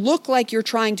 If you look like you're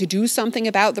trying to do something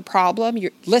about the problem,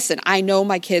 listen, I know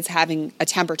my kid's having a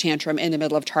temper tantrum in the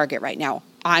middle of Target right now.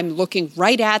 I'm looking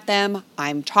right at them.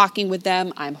 I'm talking with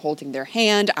them. I'm holding their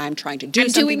hand. I'm trying to do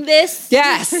something. Doing this.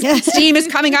 Yes. Steam is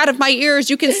coming out of my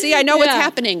ears. You can see I know what's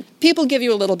happening. People give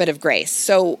you a little bit of grace.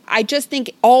 So I just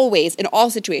think always, in all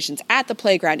situations, at the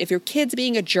playground, if your kid's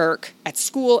being a jerk, at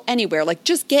school, anywhere, like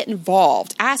just get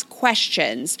involved. Ask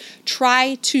questions.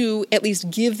 Try to at least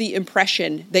give the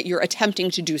impression that you're attempting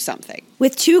to do something.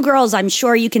 With two girls, I'm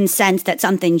sure you can sense that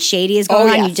something shady is going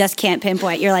on. You just can't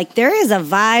pinpoint. You're like, there is a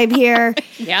vibe here.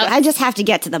 I just have to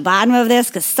get to the bottom of this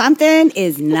because something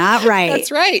is not right.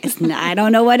 That's right. I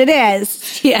don't know what it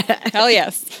is. Yeah. Hell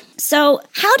yes. So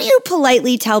how do you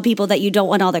politely tell people that you don't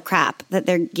want all the crap that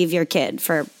they give your kid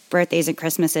for birthdays and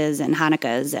Christmases and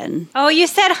Hanukkahs? And Oh, you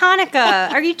said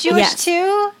Hanukkah. Are you Jewish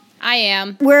too? I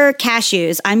am. We're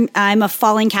cashews. I'm a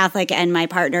fallen Catholic and my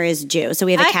partner is Jew. So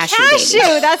we have a cashew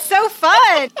baby. That's so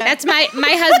fun. That's my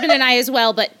husband and I as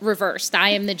well, but reversed. I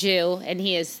am the Jew and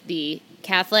he is the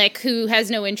Catholic who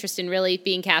has no interest in really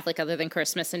being Catholic other than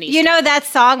Christmas and Easter. You know that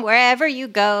song, Wherever You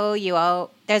Go,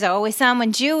 there's always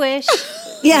someone Jewish.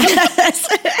 Yes.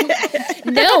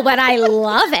 No, but I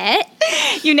love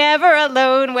it. You're never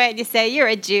alone when you say you're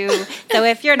a Jew. So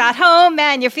if you're not home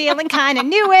and you're feeling kind of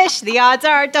newish, the odds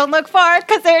are don't look far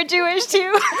because they're Jewish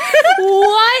too.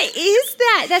 What is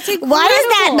that? That's incredible. Why is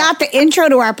that not the intro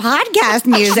to our podcast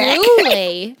music?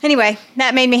 Truly. Anyway,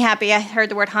 that made me happy. I heard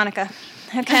the word Hanukkah.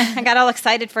 Okay, I got all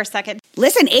excited for a second.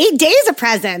 Listen, 8 days of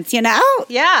presents,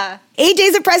 Yeah. 8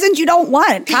 days of presents you don't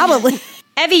want, probably.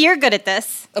 Evie, you're good at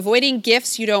this. Avoiding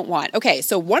gifts you don't want. Okay,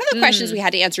 so one of the questions we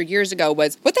had to answer years ago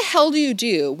was, what the hell do you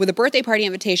do with a birthday party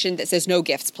invitation that says no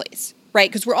gifts, please? Right?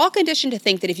 Because we're all conditioned to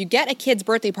think that if you get a kid's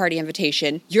birthday party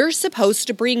invitation, you're supposed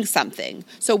to bring something.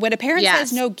 So when a parent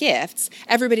says no gifts,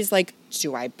 everybody's like,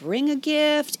 do I bring a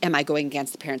gift? Am I going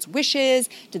against the parents' wishes?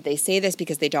 Did they say this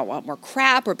because they don't want more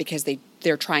crap or because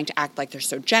they're trying to act like they're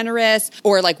so generous?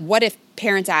 Or like, what if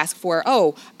parents ask for,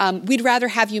 we'd rather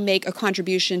have you make a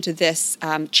contribution to this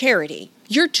charity?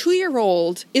 Your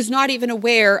 2-year-old is not even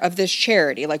aware of this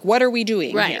charity. Like, what are we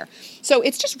doing here? So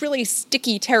it's just really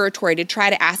sticky territory to try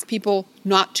to ask people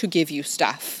not to give you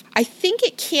stuff. I think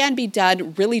it can be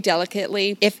done really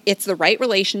delicately if it's the right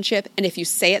relationship and if you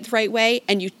say it the right way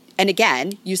and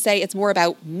again, you say it's more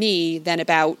about me than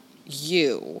about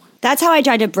you. That's how I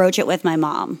tried to broach it with my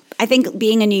mom. I think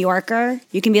being a New Yorker,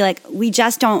 you can be like, we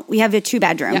have a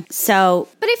 2-bedroom. Yeah. So.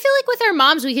 But I feel like with our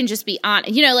moms, we can just be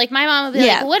honest. Like my mom would be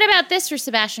like, what about this for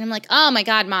Sebastian? I'm like, oh my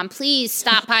God, Mom, please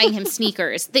stop buying him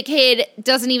sneakers. The kid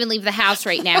doesn't even leave the house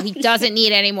right now. He doesn't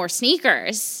need any more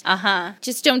sneakers.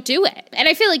 Just don't do it. And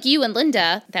I feel like you and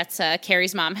Linda, that's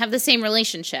Carrie's mom, have the same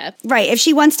relationship. Right. If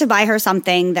she wants to buy her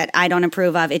something that I don't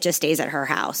approve of, it just stays at her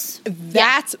house.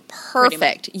 That's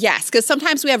perfect. Yes. Because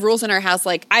sometimes we have rules in our house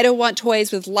like, I don't want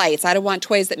toys with lights. I don't want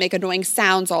toys that make annoying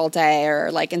sounds all day. Or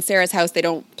like in Sarah's house, they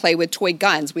don't play with toy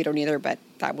guns. We don't either, but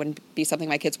that wouldn't be something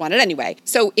my kids wanted anyway.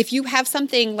 So if you have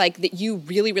something like that you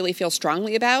really, really feel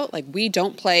strongly about, like we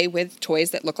don't play with toys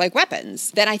that look like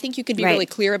weapons, then I think you can be really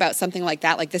clear about something like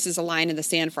that. Like this is a line in the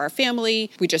sand for our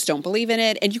family. We just don't believe in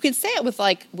it. And you can say it with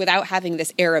without having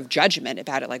this air of judgment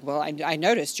about it. Like, well, I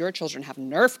noticed your children have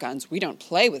Nerf guns. We don't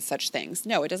play with such things.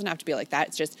 No, it doesn't have to be like that.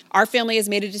 It's just our family has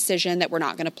made a decision that we're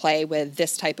not going to play with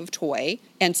this type of toy.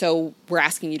 And so we're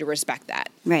asking you to respect that.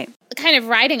 Right. Kind of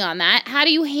riding on that, how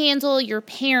do you handle your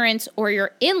parents or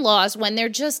your in-laws when they're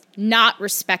just not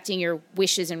respecting your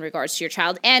wishes in regards to your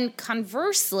child? And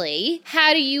conversely,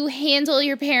 how do you handle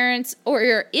your parents or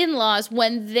your in-laws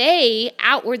when they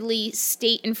outwardly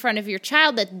state in front of your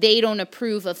child that they don't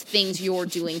approve of things you're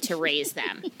doing to raise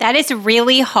them? That is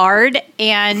really hard.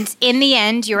 And in the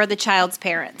end, you're the child's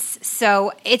parents.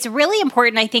 So it's really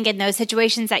important, I think, in those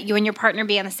situations that you and your partner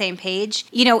be on the same page.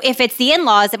 If it's the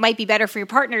in-laws, it might be better for your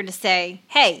partner to say,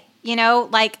 hey, You know,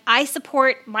 like, I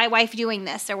support my wife doing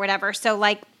this or whatever. So,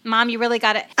 like, Mom, you really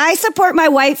got it. I support my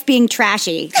wife being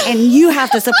trashy, and you have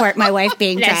to support my wife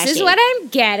being trashy. This is what I'm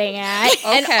getting at.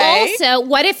 Okay. And also,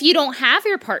 what if you don't have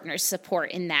your partner's support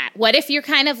in that? What if you're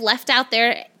kind of left out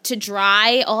there to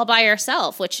dry all by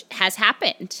yourself, which has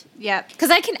happened? Yep. Because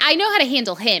I know how to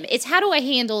handle him. It's how do I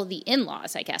handle the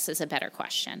in-laws, I guess, is a better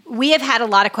question. We have had a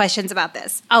lot of questions about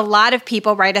this. A lot of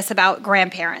people write us about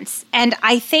grandparents. And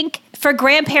I think for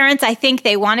grandparents, I think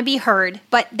they want to be heard,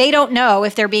 but they don't know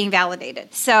if they're being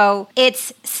validated. So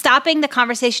it's stopping the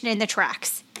conversation in the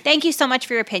tracks. Thank you so much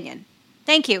for your opinion.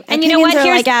 Thank you. And you know what?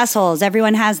 Opinions are like assholes.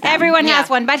 Everyone has them. Everyone has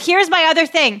one. But here's my other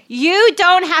thing. You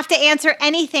don't have to answer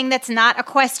anything that's not a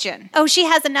question. Oh, she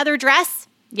has another dress?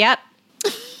 Yep.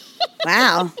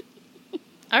 Wow.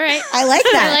 All right. I like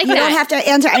that. I like you that. don't have to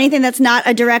answer anything that's not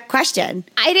a direct question.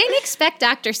 I didn't expect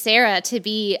Dr. Sarah to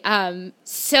be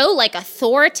so like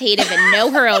authoritative and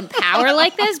know her own power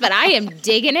like this, but I am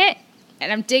digging it,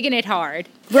 and I'm digging it hard.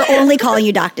 We're only calling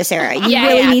you Dr. Sarah. You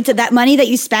really need to, that money that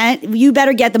you spent, you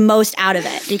better get the most out of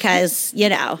it because, you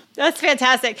know. That's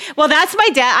fantastic. Well, that's my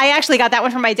dad. I actually got that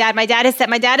one from my dad. My dad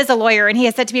is a lawyer, and he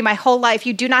has said to me my whole life,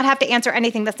 you do not have to answer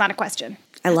anything that's not a question.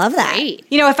 I love that. Great.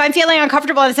 You know, if I'm feeling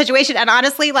uncomfortable in a situation, and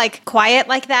honestly, like, quiet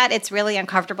like that, it's really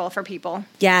uncomfortable for people.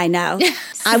 Yeah, I know.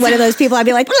 I'm one of those people, I'd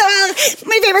be like,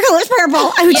 my favorite color is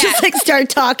purple. I would just like start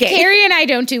talking. Carrie and I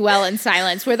don't do well in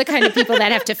silence. We're the kind of people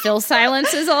that have to fill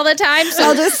silences all the time. So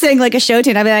I'll just sing like a show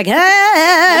tune. I'll be like,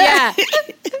 yeah.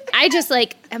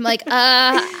 I'm like,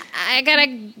 I gotta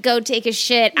go take a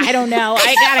shit. I don't know.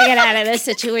 I gotta get out of this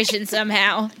situation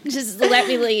somehow. Just let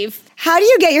me leave. How do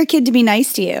you get your kid to be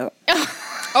nice to you?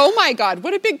 Oh my God,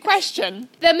 what a big question.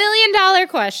 The $1 million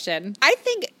question. I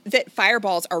think that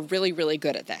fireballs are really, really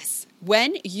good at this.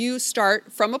 When you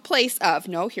start from a place of,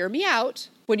 no, hear me out.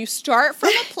 When you start from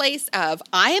a place of,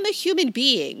 I am a human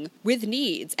being with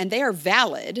needs and they are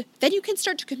valid, then you can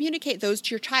start to communicate those to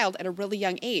your child at a really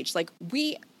young age. Like,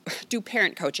 we do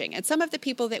parent coaching, and some of the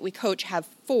people that we coach have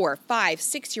 4, 5,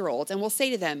 6-year-olds, and we'll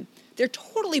say to them, they're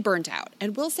totally burnt out.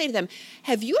 And we'll say to them,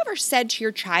 have you ever said to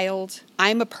your child,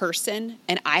 I'm a person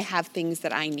and I have things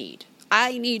that I need.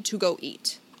 I need to go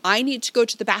eat. I need to go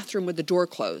to the bathroom with the door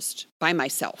closed by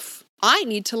myself. I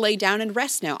need to lay down and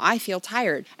rest now. I feel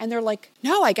tired. And they're like,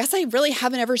 no, I guess I really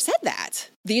haven't ever said that.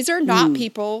 These are not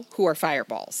people who are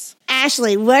fireballs.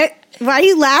 Ashley, why are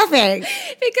you laughing?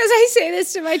 Because I say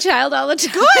this to my child all the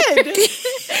time. Good.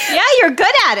 Yeah, you're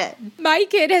good at it. My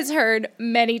kid has heard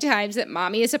many times that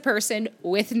mommy is a person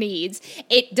with needs.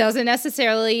 It doesn't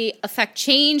necessarily affect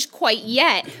change quite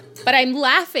yet, but I'm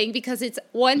laughing because it's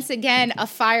once again a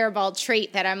fireball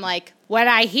trait that I'm like, when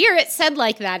I hear it said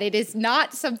like that, it is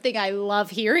not something I love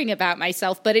hearing about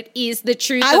myself, but it is the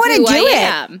truth of who I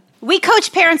am. We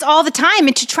coach parents all the time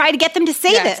and to try to get them to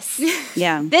say Yes. this.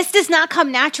 Yeah. This does not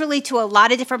come naturally to a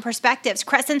lot of different perspectives.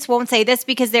 Crescents won't say this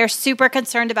because they're super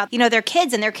concerned about, their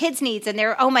kids and their kids' needs. And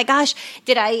they're, oh my gosh,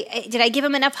 did I give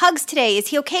him enough hugs today? Is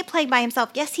he okay playing by himself?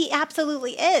 Yes, he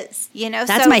absolutely is.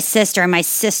 That's my sister, and my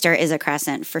sister is a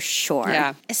crescent for sure.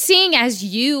 Yeah. Seeing as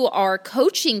you are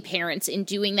coaching parents in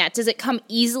doing that, does it come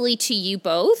easily to you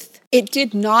both? It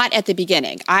did not at the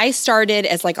beginning. I started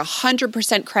as like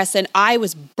 100% crescent. I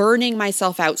was burning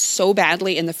myself out so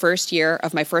badly in the first year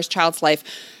of my first child's life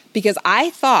because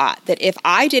I thought that if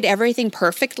I did everything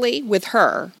perfectly with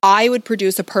her, I would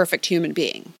produce a perfect human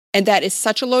being. And that is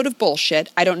such a load of bullshit.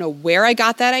 I don't know where I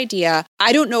got that idea.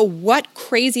 I don't know what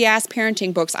crazy ass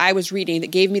parenting books I was reading that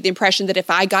gave me the impression that if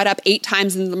I got up 8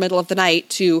 times in the middle of the night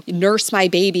to nurse my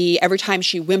baby every time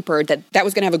she whimpered, that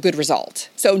was going to have a good result.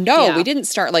 So no, we didn't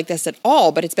start like this at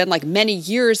all, but it's been like many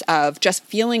years of just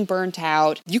feeling burnt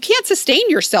out. You can't sustain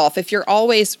yourself if you're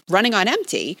always running on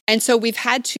empty. And so we've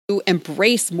had to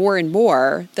embrace more and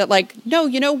more that like, no,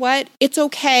 you know what? It's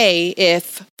okay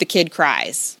if the kid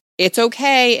cries. It's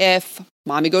okay if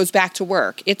mommy goes back to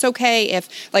work. It's okay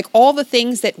if, like, all the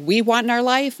things that we want in our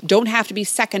life don't have to be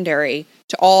secondary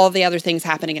to all the other things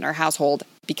happening in our household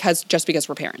just because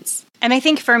we're parents. And I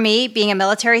think for me, being a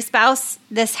military spouse,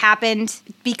 this happened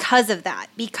because of that,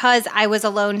 because I was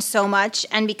alone so much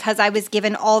and because I was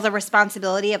given all the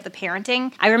responsibility of the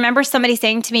parenting. I remember somebody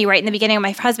saying to me right in the beginning when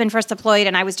my husband first deployed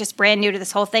and I was just brand new to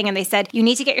this whole thing, and they said, you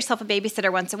need to get yourself a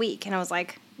babysitter once a week. And I was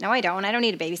like, no, I don't. I don't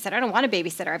need a babysitter. I don't want a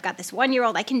babysitter. I've got this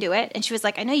 1-year-old. I can do it. And she was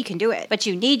like, I know you can do it, but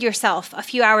you need yourself a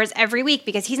few hours every week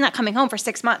because he's not coming home for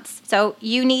 6 months. So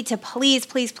you need to please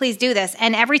do this.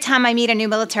 And every time I meet a new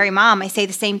military mom, I say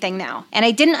the same thing now. And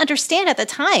I didn't understand at the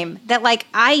time that like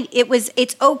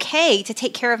it's okay to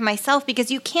take care of myself because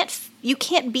you can't you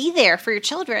can't be there for your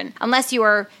children unless you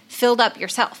are filled up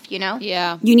yourself, you know?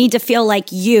 Yeah. You need to feel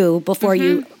like you before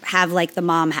you have like the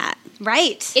mom hat.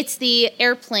 Right. It's the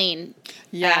airplane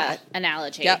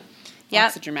analogy. Yep. Yep.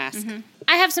 Oxygen mask.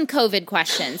 I have some COVID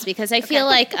questions because I feel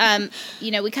like,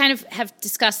 we kind of have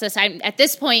discussed this. At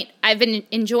this point, I've been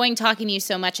enjoying talking to you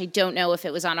so much. I don't know if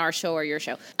it was on our show or your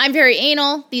show. I'm very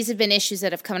anal. These have been issues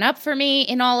that have come up for me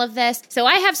in all of this. So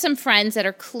I have some friends that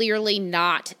are clearly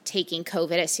not taking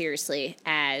COVID as seriously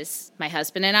as my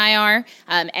husband and I are.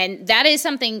 And that is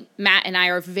something Matt and I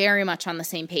are very much on the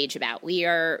same page about. We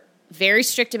are very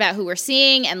strict about who we're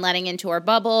seeing and letting into our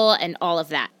bubble and all of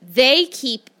that. They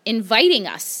keep inviting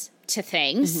us to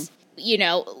things.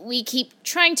 We keep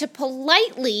trying to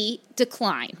politely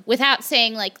decline without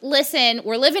saying, like, listen,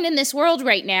 we're living in this world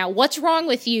right now. What's wrong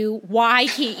with you? Why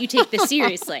can't you take this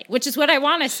seriously? Which is what I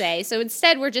want to say. So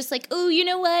instead, we're just like, oh, you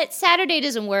know what? Saturday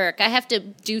doesn't work. I have to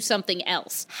do something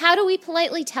else. How do we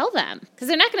politely tell them? Because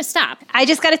they're not going to stop. I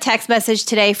just got a text message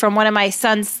today from one of my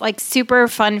son's like super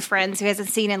fun friends who hasn't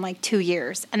seen in like 2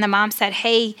 years. And the mom said,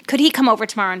 hey, could he come over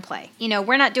tomorrow and play?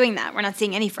 We're not doing that. We're not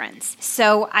seeing any friends.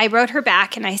 So I wrote her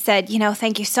back and I said,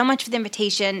 thank you so much for the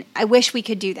invitation. I wish we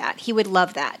could do that. He would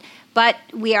love that. But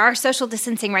we are social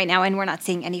distancing right now and we're not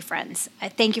seeing any friends.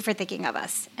 Thank you for thinking of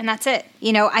us. And that's it.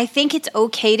 I think it's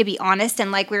okay to be honest.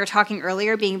 And like we were talking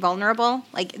earlier, being vulnerable.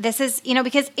 Like this is,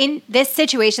 because in this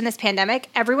situation, this pandemic,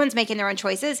 everyone's making their own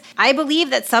choices. I believe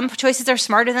that some choices are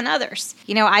smarter than others.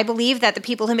 I believe that the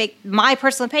people who make, my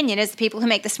personal opinion is the people who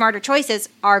make the smarter choices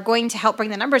are going to help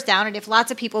bring the numbers down. And if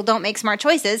lots of people don't make smart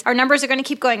choices, our numbers are going to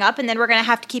keep going up and then we're going to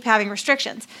have to keep having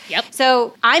restrictions. Yep.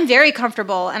 So I'm very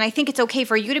comfortable and I think it's okay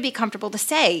for you to be comfortable to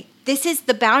say, this is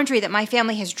the boundary that my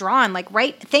family has drawn. Like,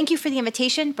 thank you for the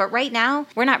invitation, but right now,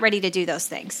 we're not ready to do those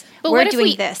things. But we're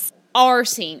doing this. Are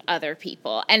seeing other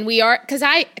people, and we are, because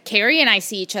Carrie and I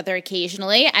see each other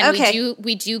occasionally, and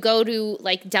we do go to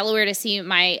like Delaware to see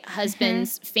my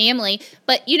husband's family,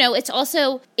 but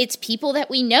it's people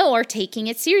that we know are taking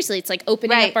it seriously. It's like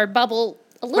opening up our bubble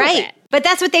a little bit. But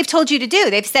that's what they've told you to do.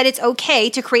 They've said it's okay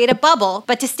to create a bubble,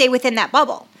 but to stay within that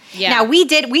bubble. Yeah. Now,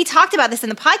 we talked about this in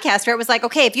the podcast where it was like,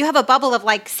 okay, if you have a bubble of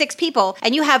like 6 people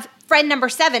and you have friend number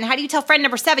 7, how do you tell friend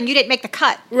number 7 you didn't make the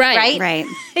cut? Right.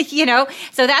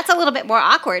 So that's a little bit more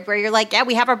awkward where you're like, yeah,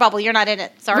 we have our bubble. You're not in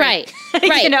it. Sorry. Right.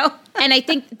 And I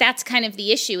think that's kind of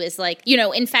the issue is like,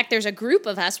 in fact, there's a group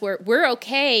of us where we're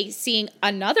okay seeing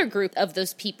another group of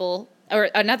those people or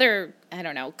another, I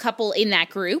don't know, couple in that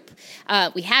group.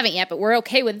 We haven't yet, but we're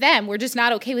okay with them. We're just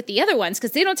not okay with the other ones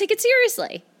because they don't take it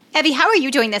seriously. Evie, how are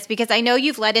you doing this? Because I know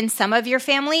you've let in some of your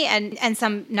family and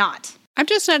some not. I'm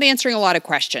just not answering a lot of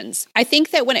questions. I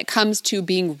think that when it comes to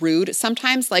being rude,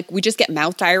 sometimes like we just get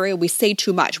mouth diarrhea. We say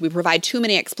too much. We provide too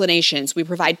many explanations. We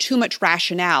provide too much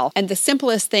rationale. And the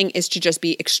simplest thing is to just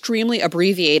be extremely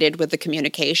abbreviated with the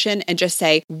communication and just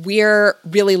say, we're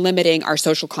really limiting our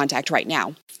social contact right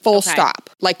now. Full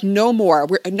stop. Like no more.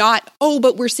 We're not,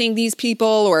 but we're seeing these people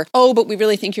or, but we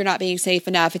really think you're not being safe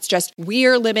enough. It's just,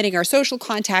 we're limiting our social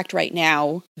contact right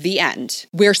now. The end.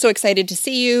 We're so excited to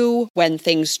see you when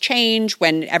things change,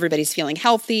 when everybody's feeling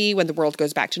healthy, when the world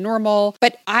goes back to normal.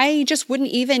 But I just wouldn't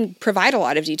even provide a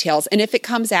lot of details. And if it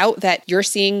comes out that you're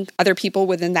seeing other people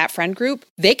within that friend group,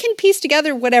 they can piece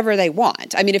together whatever they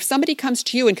want. I mean, if somebody comes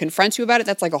to you and confronts you about it,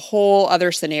 that's like a whole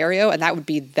other scenario. And that would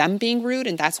be them being rude.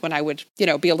 And that's when I would,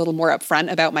 be a little more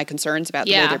upfront about my concerns about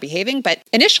the way they're behaving. But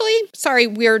initially, sorry,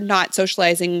 we're not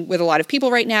socializing with a lot of people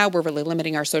right now. We're really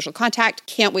limiting our social contact.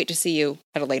 Can't wait to see you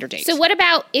at a later date. So what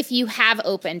about if you have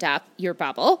opened up your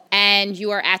bubble and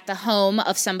you are at the home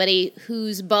of somebody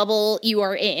whose bubble you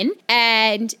are in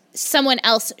and someone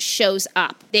else shows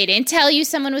up? They didn't tell you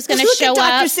someone was going to show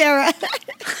Dr. up. Sarah.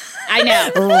 I know.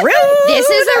 This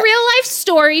is a real life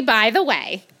story, by the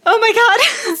way. Oh my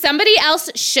God. Somebody else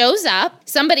shows up,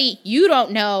 somebody you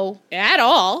don't know at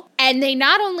all, and they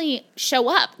not only show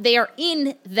up, they are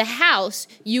in the house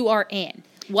you are in.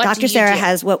 What Dr. Sarah do?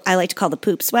 has what I like to call the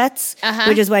poop sweats,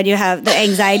 which is when you have the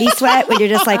anxiety sweat, when you're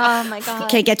just like, oh my God,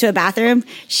 can't get to a bathroom.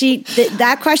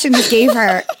 That question just gave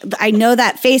her, I know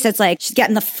that face. It's like she's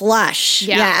getting the flush.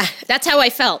 Yeah. That's how I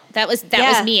felt. That was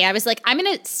me. I was like, I'm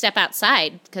going to step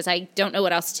outside because I don't know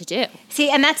what else to do. See,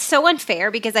 and that's so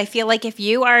unfair because I feel like if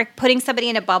you are putting somebody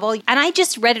in a bubble, and I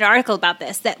just read an article about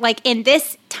this, that like in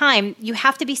this time, you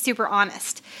have to be super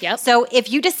honest. Yep. So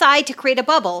if you decide to create a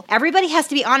bubble, everybody has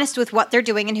to be honest with what they're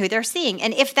doing doing and who they're seeing.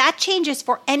 And if that changes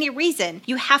for any reason,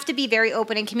 you have to be very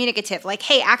open and communicative. Like,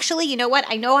 hey, actually, you know what?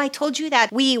 I know I told you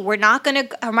that we were not going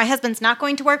to, or my husband's not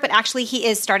going to work, but actually he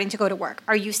is starting to go to work.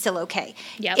 Are you still okay?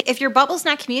 Yep. If your bubble's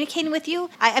not communicating with you,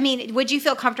 I mean, would you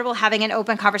feel comfortable having an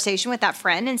open conversation with that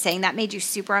friend and saying that made you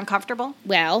super uncomfortable?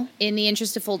 Well, in the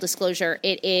interest of full disclosure,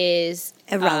 it is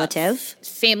A relative.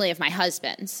 family of my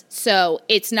husband's. So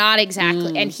it's not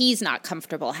exactly, and he's not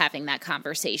comfortable having that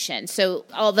conversation. So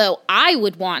although I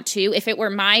would want to, if it were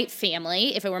my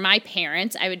family, if it were my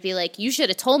parents, I would be like, you should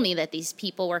have told me that these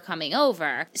people were coming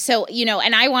over. So, you know,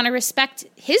 and I want to respect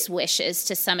his wishes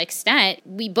to some extent.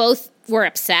 We both were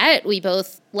upset. We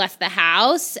both left the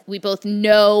house. We both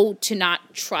know to not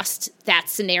trust that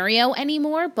scenario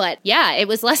anymore. But yeah, it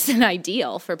was less than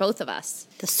ideal for both of us.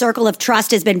 The circle of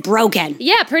trust has been broken.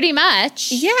 Yeah, pretty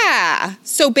much. Yeah.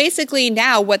 So basically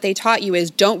now what they taught you is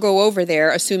don't go over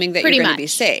there assuming that Pretty you're going to be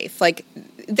much. safe. Like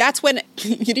that's when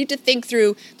you need to think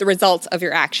through the results of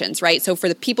your actions, right? So for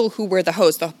the people who were the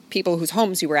hosts, the people whose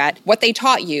homes you were at, what they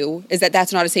taught you is that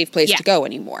that's not a safe place Yeah. to go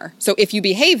anymore. So if you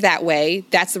behave that way,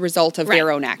 that's the result of their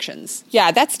Right. own actions.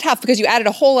 Yeah, that's tough because you added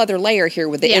a whole other layer here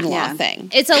with the Yeah. in-law Yeah. thing.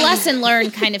 It's a lesson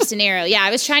learned kind of scenario. Yeah,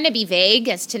 I was trying to be vague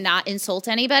as to not insult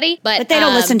anybody, but But they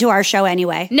don't listen to our show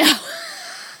anyway. No,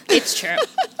 it's true.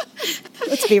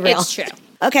 Let's be real. It's true.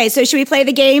 Okay, so should we play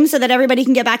the game so that everybody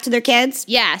can get back to their kids?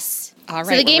 Yes. All So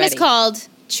right, the we're game is ready. called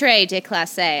Trait de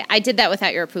Classe. I did that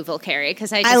without your approval, Carrie,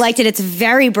 because I liked it. It's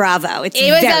very bravo. It's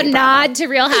It was very a bravo. nod to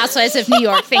Real Housewives of New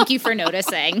York. Thank you for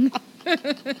noticing.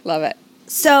 Love it.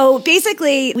 So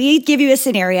basically, we give you a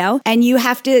scenario, and you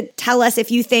have to tell us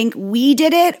if you think we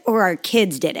did it or our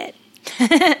kids did it.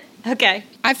 Okay.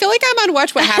 I feel like I'm on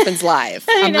Watch What Happens Live.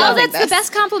 I'm Oh, loving that's this. the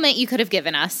best compliment you could have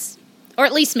given us. Or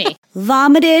at least me.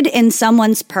 Vomited in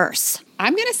someone's purse.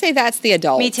 I'm going to say that's the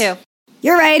adult. Me too.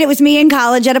 You're right. It was me in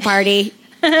college at a party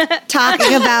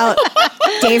talking about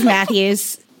Dave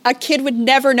Matthews. A kid would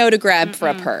never know to grab for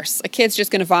a purse. A kid's just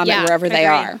going to vomit Yeah, wherever they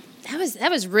agreed. are. That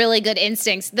was really good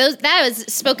instincts. That was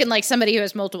spoken like somebody who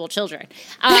has multiple children.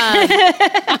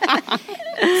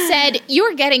 Said,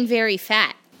 you're getting very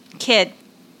fat. Kid.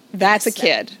 That's a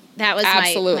kid. That was my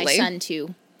Absolutely. son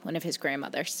to one of his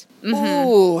grandmothers.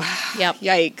 Ooh, Yep.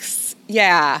 yikes.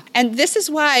 Yeah. And this is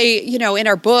why, you know, in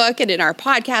our book and in our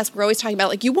podcast, we're always talking about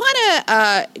like you want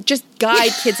to just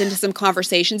guide kids into some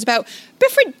conversations about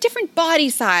different body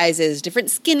sizes, different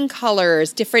skin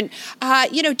colors, different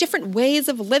ways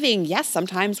of living. Yes,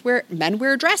 sometimes men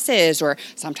wear dresses or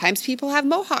sometimes people have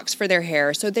mohawks for their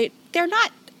hair. So they're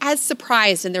not as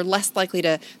surprised and they're less likely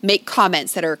to make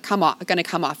comments that are going to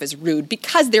come off as rude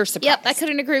because they're surprised. Yep, I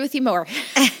couldn't agree with you more.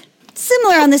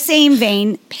 Similar on the same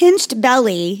vein, pinched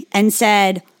belly and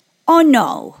said, "Oh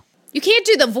no." You can't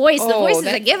do the voice. The Oh, voice is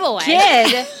that- a giveaway.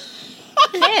 Kid.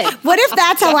 Kid. What if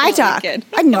that's how I talk? Good.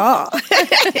 I know.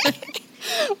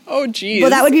 Oh, geez.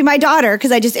 Well, that would be my daughter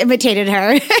because I just imitated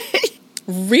her.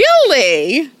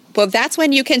 Really? Well, that's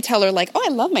when you can tell her like, oh, I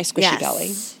love my squishy Yes.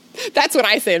 belly. That's what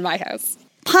I say in my house.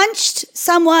 Punched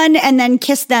someone and then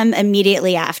kissed them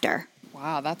immediately after.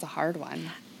 Wow, that's a hard one.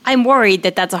 I'm worried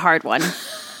that that's a hard one.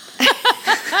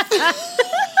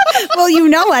 Well, you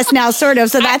know us now, sort of,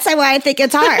 so that's why I think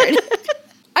it's hard.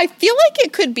 I feel like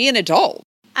it could be an adult.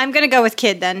 I'm going to go with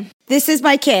kid then. This is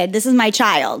my kid. This is my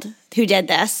child who did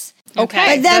this.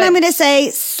 Okay. But then good. I'm going to say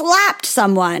slapped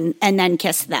someone and then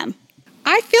kissed them.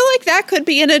 I feel like that could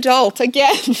be an adult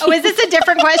again. Oh, is this a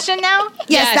different question now?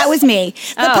 Yes, that was me.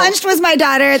 The Oh. punched was my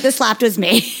daughter. The slapped was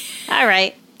me. All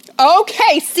right.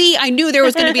 Okay, see, I knew there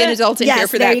was going to be an adult in Yes, here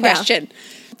for there that you go. question.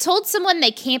 Told someone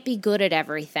they can't be good at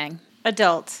everything.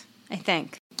 Adult, I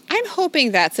think. I'm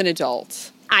hoping that's an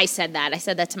adult. I said that. I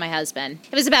said that to my husband.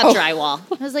 It was about drywall.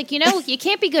 I was like, you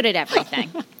can't be good at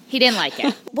everything. He didn't like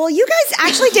it. Well, you guys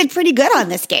actually did pretty good on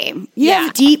this game. You Yeah.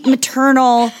 have deep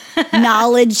maternal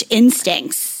knowledge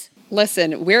instincts.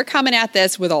 Listen, we're coming at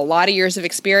this with a lot of years of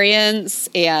experience,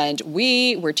 and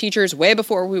we were teachers way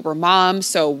before we were moms,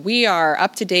 so we are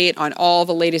up to date on all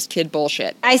the latest kid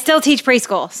bullshit. I still teach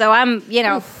preschool, so I'm,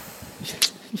 yeah.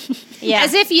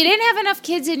 As if you didn't have enough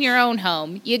kids in your own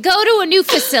home, you go to a new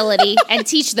facility and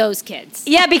teach those kids.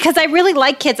 Yeah, because I really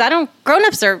like kids.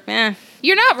 Grown-ups are,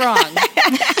 You're not wrong.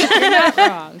 You're not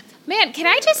wrong. Man, can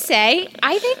I just say,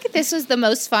 I think this was the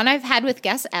most fun I've had with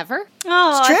guests ever.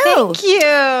 Oh, true. thank you.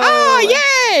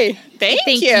 Oh, yay! Thank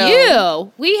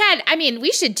you.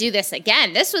 We should do this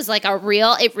again. This was like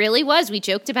it really was. We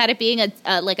joked about it being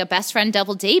a best friend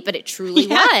double date, but it truly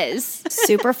was.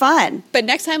 Super fun. But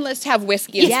next time, let's have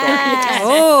whiskey and Yes.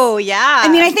 Oh, yeah. I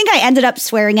mean, I think I ended up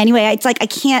swearing anyway. It's like I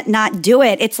can't not do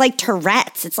it. It's like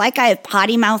Tourette's. It's like I have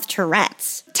potty mouth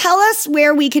Tourette's. Tell us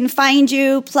where we can find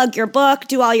you, plug your book,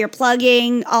 do all your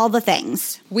plugging, all the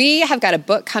things. We have got a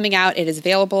book coming out. It is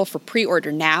available for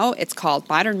pre-order now. It's called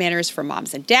Modern Manners for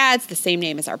Moms and Dads, the same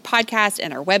name as our podcast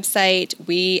and our website.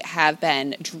 We have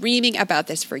been dreaming about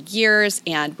this for years,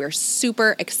 and we're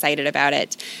super excited about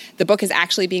it. The book is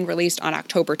actually being released on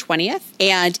October 20th,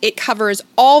 and it covers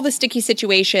all the sticky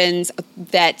situations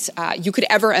that you could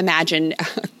ever imagine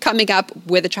coming up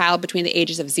with a child between the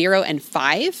ages of 0 and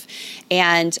 5.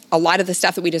 And a lot of the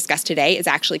stuff that we discussed today is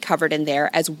actually covered in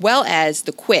there, as well as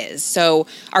the quiz. So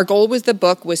our goal with the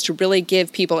book was to really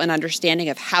give people an understanding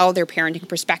of how their parenting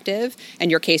perspective, in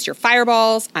your case, your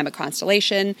fireballs, I'm a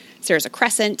constellation, Sarah's a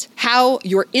crescent, how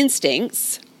your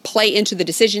instincts play into the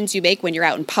decisions you make when you're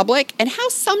out in public, and how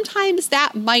sometimes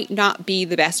that might not be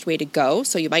the best way to go.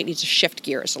 So you might need to shift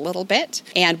gears a little bit.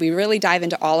 And we really dive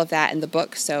into all of that in the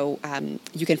book. So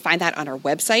you can find that on our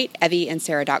website,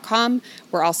 evieandsarah.com.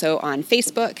 We're also on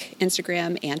Facebook,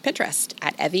 Instagram, and Pinterest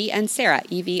at Evie and Sarah,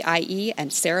 EVIE,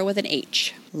 and Sarah with an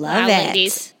H. Love it.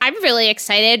 Ladies. I'm really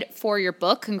excited for your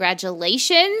book.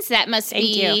 Congratulations. That must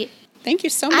be... Thank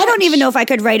you so much. I don't even know if I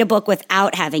could write a book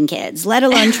without having kids, let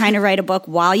alone trying to write a book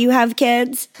while you have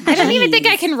kids. I don't even think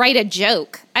I can write a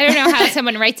joke. I don't know how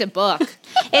someone writes a book.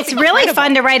 It's really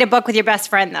fun to write a book with your best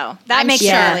friend, though. That makes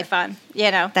it really fun, you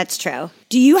know. That's true.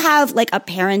 Do you have like a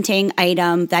parenting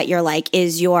item that you're like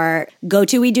is your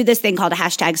go-to? We do this thing called a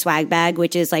hashtag swag bag,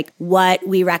 which is like what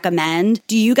we recommend.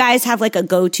 Do you guys have like a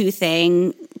go-to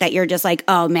thing that you're just like,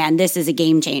 oh man, this is a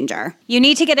game changer? You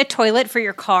need to get a toilet for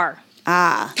your car.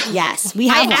 Ah, yes. We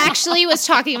have I one. actually was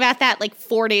talking about that like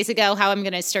 4 days ago, how I'm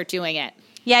going to start doing it.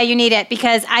 Yeah, you need it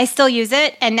because I still use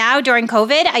it. And now during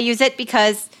COVID, I use it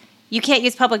because you can't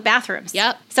use public bathrooms.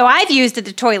 Yep. So I've used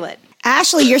the toilet.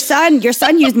 Ashley, your son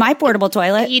used my portable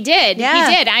toilet. He did. Yeah.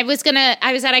 He did. I was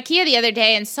at IKEA the other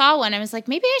day and saw one. I was like,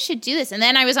 maybe I should do this. And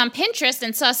then I was on Pinterest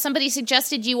and saw somebody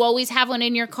suggested you always have one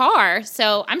in your car.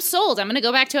 So I'm sold. I'm going to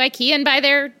go back to IKEA and buy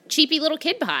their cheapy little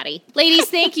kid potty. Ladies,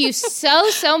 thank you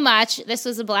so much. This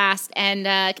was a blast. And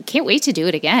can't wait to do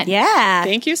it again. Yeah.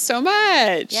 Thank you so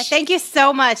much. Yeah, thank you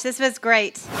so much. This was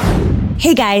great.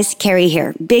 Hey guys, Carrie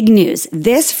here. Big news.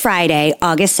 This Friday,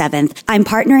 August 7th, I'm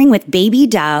partnering with Baby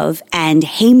Dove and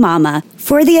Hey Mama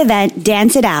for the event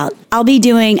Dance It Out. I'll be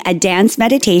doing a dance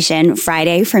meditation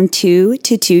Friday from 2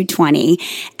 to 2:20,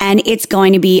 and it's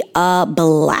going to be a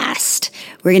blast.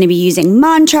 We're going to be using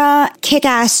mantra,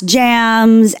 kick-ass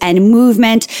jams, and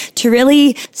movement to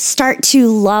really start to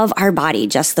love our body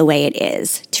just the way it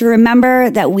is. To remember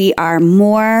that we are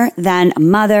more than a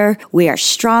mother, we are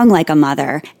strong like a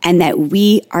mother, and that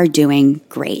we are doing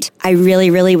great. I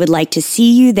really would like to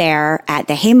see you there at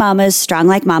the Hey Mama's Strong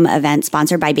Like Mama event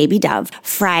sponsored by Baby Dove,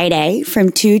 Friday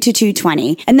from 2 to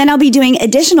 2:20. And then I'll be doing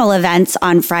additional events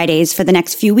on Fridays for the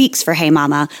next few weeks for Hey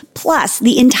Mama. Plus,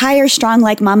 the entire Strong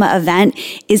Like Mama event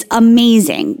is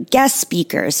amazing. Guest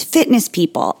speakers, fitness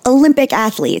people, Olympic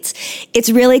athletes. It's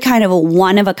really kind of a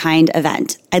one-of-a-kind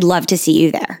event. I'd love to see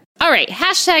you there. All right.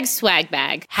 Hashtag swag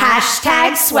bag.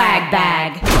 Hashtag swag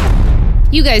bag.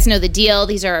 You guys know the deal.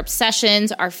 These are our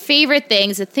obsessions, our favorite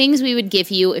things, the things we would give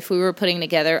you if we were putting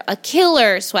together a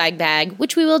killer swag bag,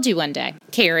 which we will do one day.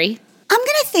 Carrie? I'm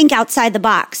going to think outside the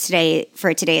box today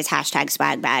for today's hashtag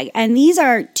swag bag. And these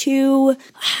are two,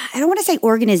 I don't want to say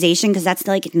organization because that's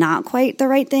like not quite the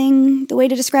right thing, the way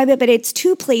to describe it, but it's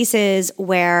two places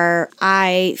where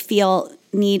I feel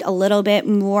need a little bit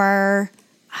more,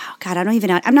 oh God, I'm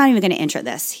not even going to intro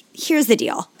this. Here's the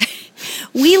deal.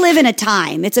 We live in a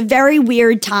time. It's a very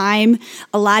weird time.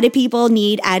 A lot of people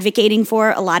need advocating for.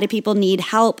 A lot of people need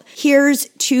help. Here's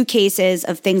two cases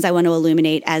of things I want to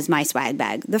illuminate as my swag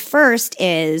bag. The first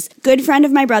is good friend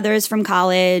of my brother's from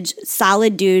college,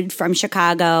 solid dude from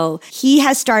Chicago. He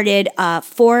has started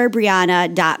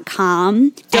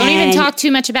forbrianna.com. Don't even talk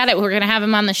too much about it. We're going to have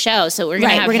him on the show. So we're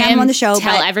going to have him on the show.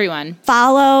 Tell everyone.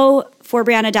 Follow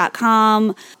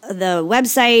forbrianna.com, the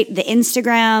website, the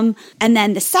Instagram. And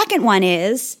then the second one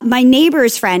is my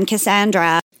neighbor's friend,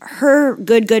 Cassandra. Her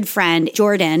good friend,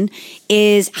 Jordan,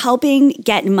 is helping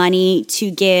get money to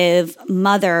give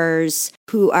mothers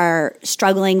who are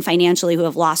struggling financially, who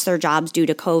have lost their jobs due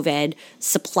to COVID,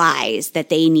 supplies that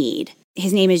they need.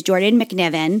 His name is Jordan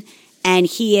McNiven. And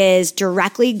he is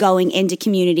directly going into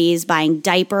communities, buying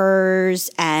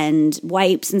diapers and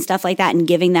wipes and stuff like that, and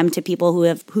giving them to people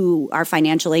who are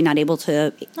financially not able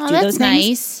to do those things.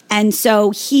 Nice. And so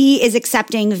he is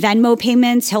accepting Venmo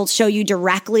payments. He'll show you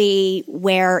directly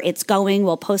where it's going.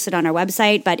 We'll post it on our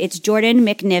website, but it's Jordan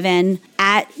McNiven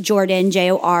at Jordan,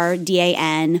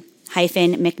 Jordan,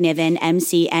 McNiven,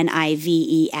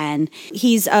 McNiven.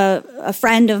 He's a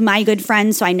friend of my good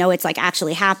friend, so I know it's like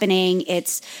actually happening.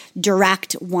 It's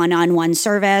direct one-on-one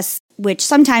service, which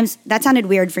sometimes, that sounded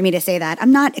weird for me to say that.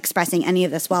 I'm not expressing any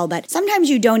of this well, but sometimes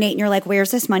you donate and you're like,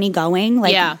 where's this money going?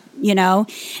 Like, yeah. You know?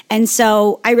 And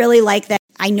so I really like that.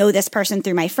 I know this person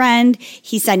through my friend.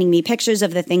 He's sending me pictures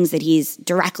of the things that he's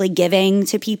directly giving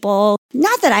to people.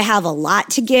 Not that I have a lot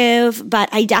to give, but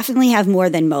I definitely have more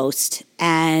than most.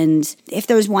 And if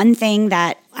there's one thing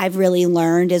that I've really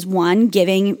learned is one,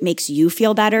 giving makes you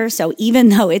feel better. So even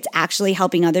though it's actually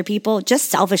helping other people, just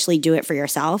selfishly do it for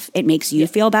yourself. It makes you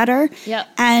feel better. Yep.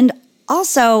 And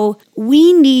also,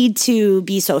 we need to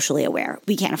be socially aware.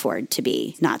 We can't afford to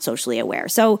be not socially aware.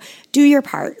 So do your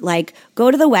part. Like,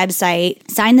 go to the website,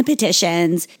 sign the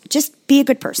petitions, just be a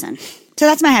good person. So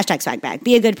that's my hashtag swag bag.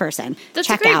 Be a good person. That's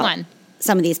Check a great out one.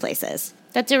 Some of these places.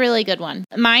 That's a really good one.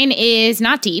 Mine is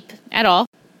not deep at all.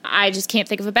 I just can't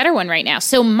think of a better one right now.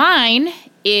 So mine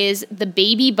is the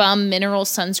Baby Bum Mineral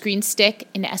Sunscreen Stick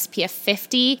in SPF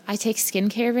 50. I take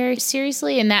skincare very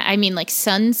seriously, and that I mean like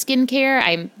sun skincare.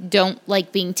 I don't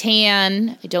like being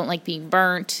tan. I don't like being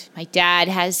burnt. My dad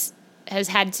has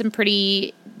had some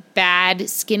pretty bad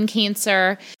skin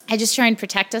cancer. I just try and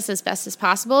protect us as best as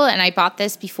possible, and I bought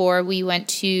this before we went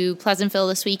to Pleasantville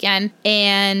this weekend,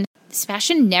 and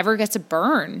Sebastian never gets a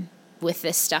burn with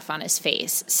this stuff on his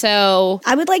face. So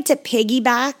I would like to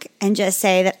piggyback and just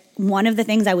say that one of the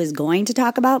things I was going to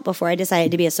talk about before I decided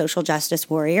to be a social justice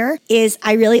warrior is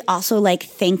I really also like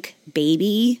Think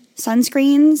Baby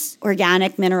sunscreens,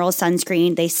 organic mineral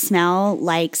sunscreen. They smell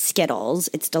like Skittles.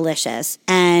 It's delicious.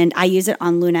 And I use it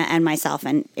on Luna and myself,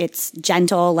 and it's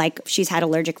gentle. Like, she's had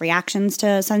allergic reactions to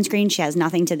sunscreen. She has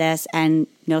nothing to this, and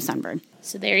no sunburn.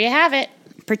 So there you have it.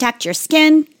 Protect your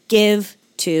skin. Give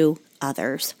to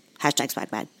others. Hashtag swag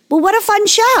bag. Well, what a fun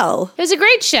show. It was a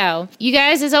great show. You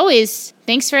guys, as always,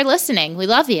 thanks for listening. We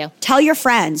love you. Tell your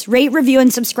friends. Rate, review,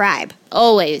 and subscribe.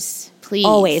 Always. Please.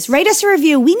 Always. Rate us a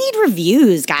review. We need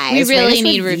reviews, guys. We really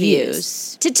need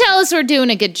reviews. To tell us we're doing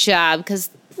a good job, because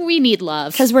we need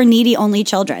love. Because we're needy only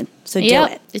children. So do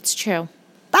it. It's true.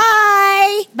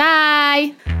 Bye.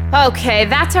 Bye. Okay,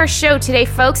 that's our show today,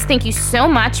 folks. Thank you so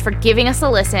much for giving us a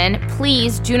listen.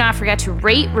 Please do not forget to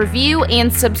rate, review,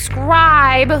 and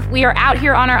subscribe. We are out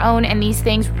here on our own, and these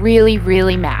things really,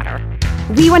 really matter.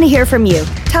 We want to hear from you.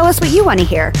 Tell us what you want to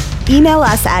hear. Email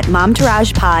us at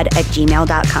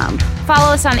momtouragepod@gmail.com.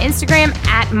 Follow us on Instagram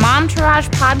at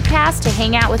momtouragepodcast to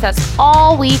hang out with us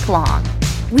all week long.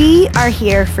 We are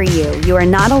here for you. You are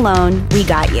not alone. We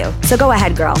got you. So go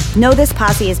ahead, girl. Know this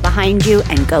posse is behind you,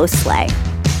 and go slay.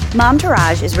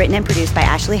 Momtourage is written and produced by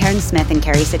Ashley Hearn-Smith and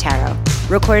Carrie Sotero.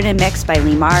 Recorded and mixed by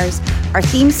Lee Mars. Our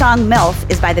theme song, MILF,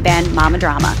 is by the band Mama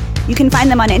Drama. You can find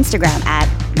them on Instagram at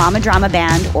Mama Drama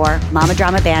Band or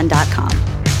mamadramaband.com.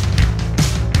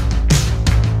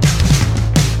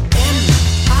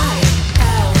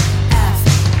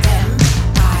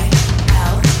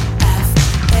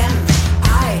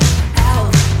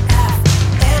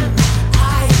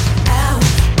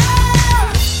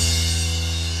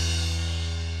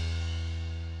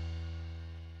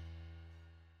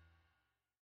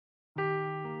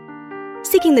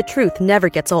 Seeking the truth never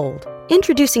gets old.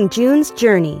 Introducing June's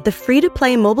Journey, the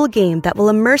free-to-play mobile game that will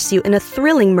immerse you in a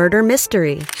thrilling murder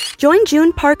mystery. Join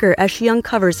June Parker as she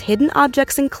uncovers hidden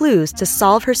objects and clues to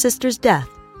solve her sister's death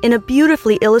in a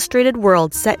beautifully illustrated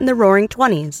world set in the Roaring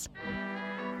 '20s.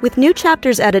 With new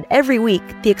chapters added every week,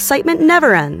 the excitement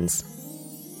never ends.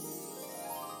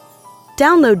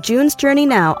 Download June's Journey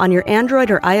now on your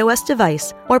Android or iOS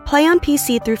device, or play on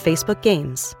PC through Facebook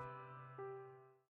Games.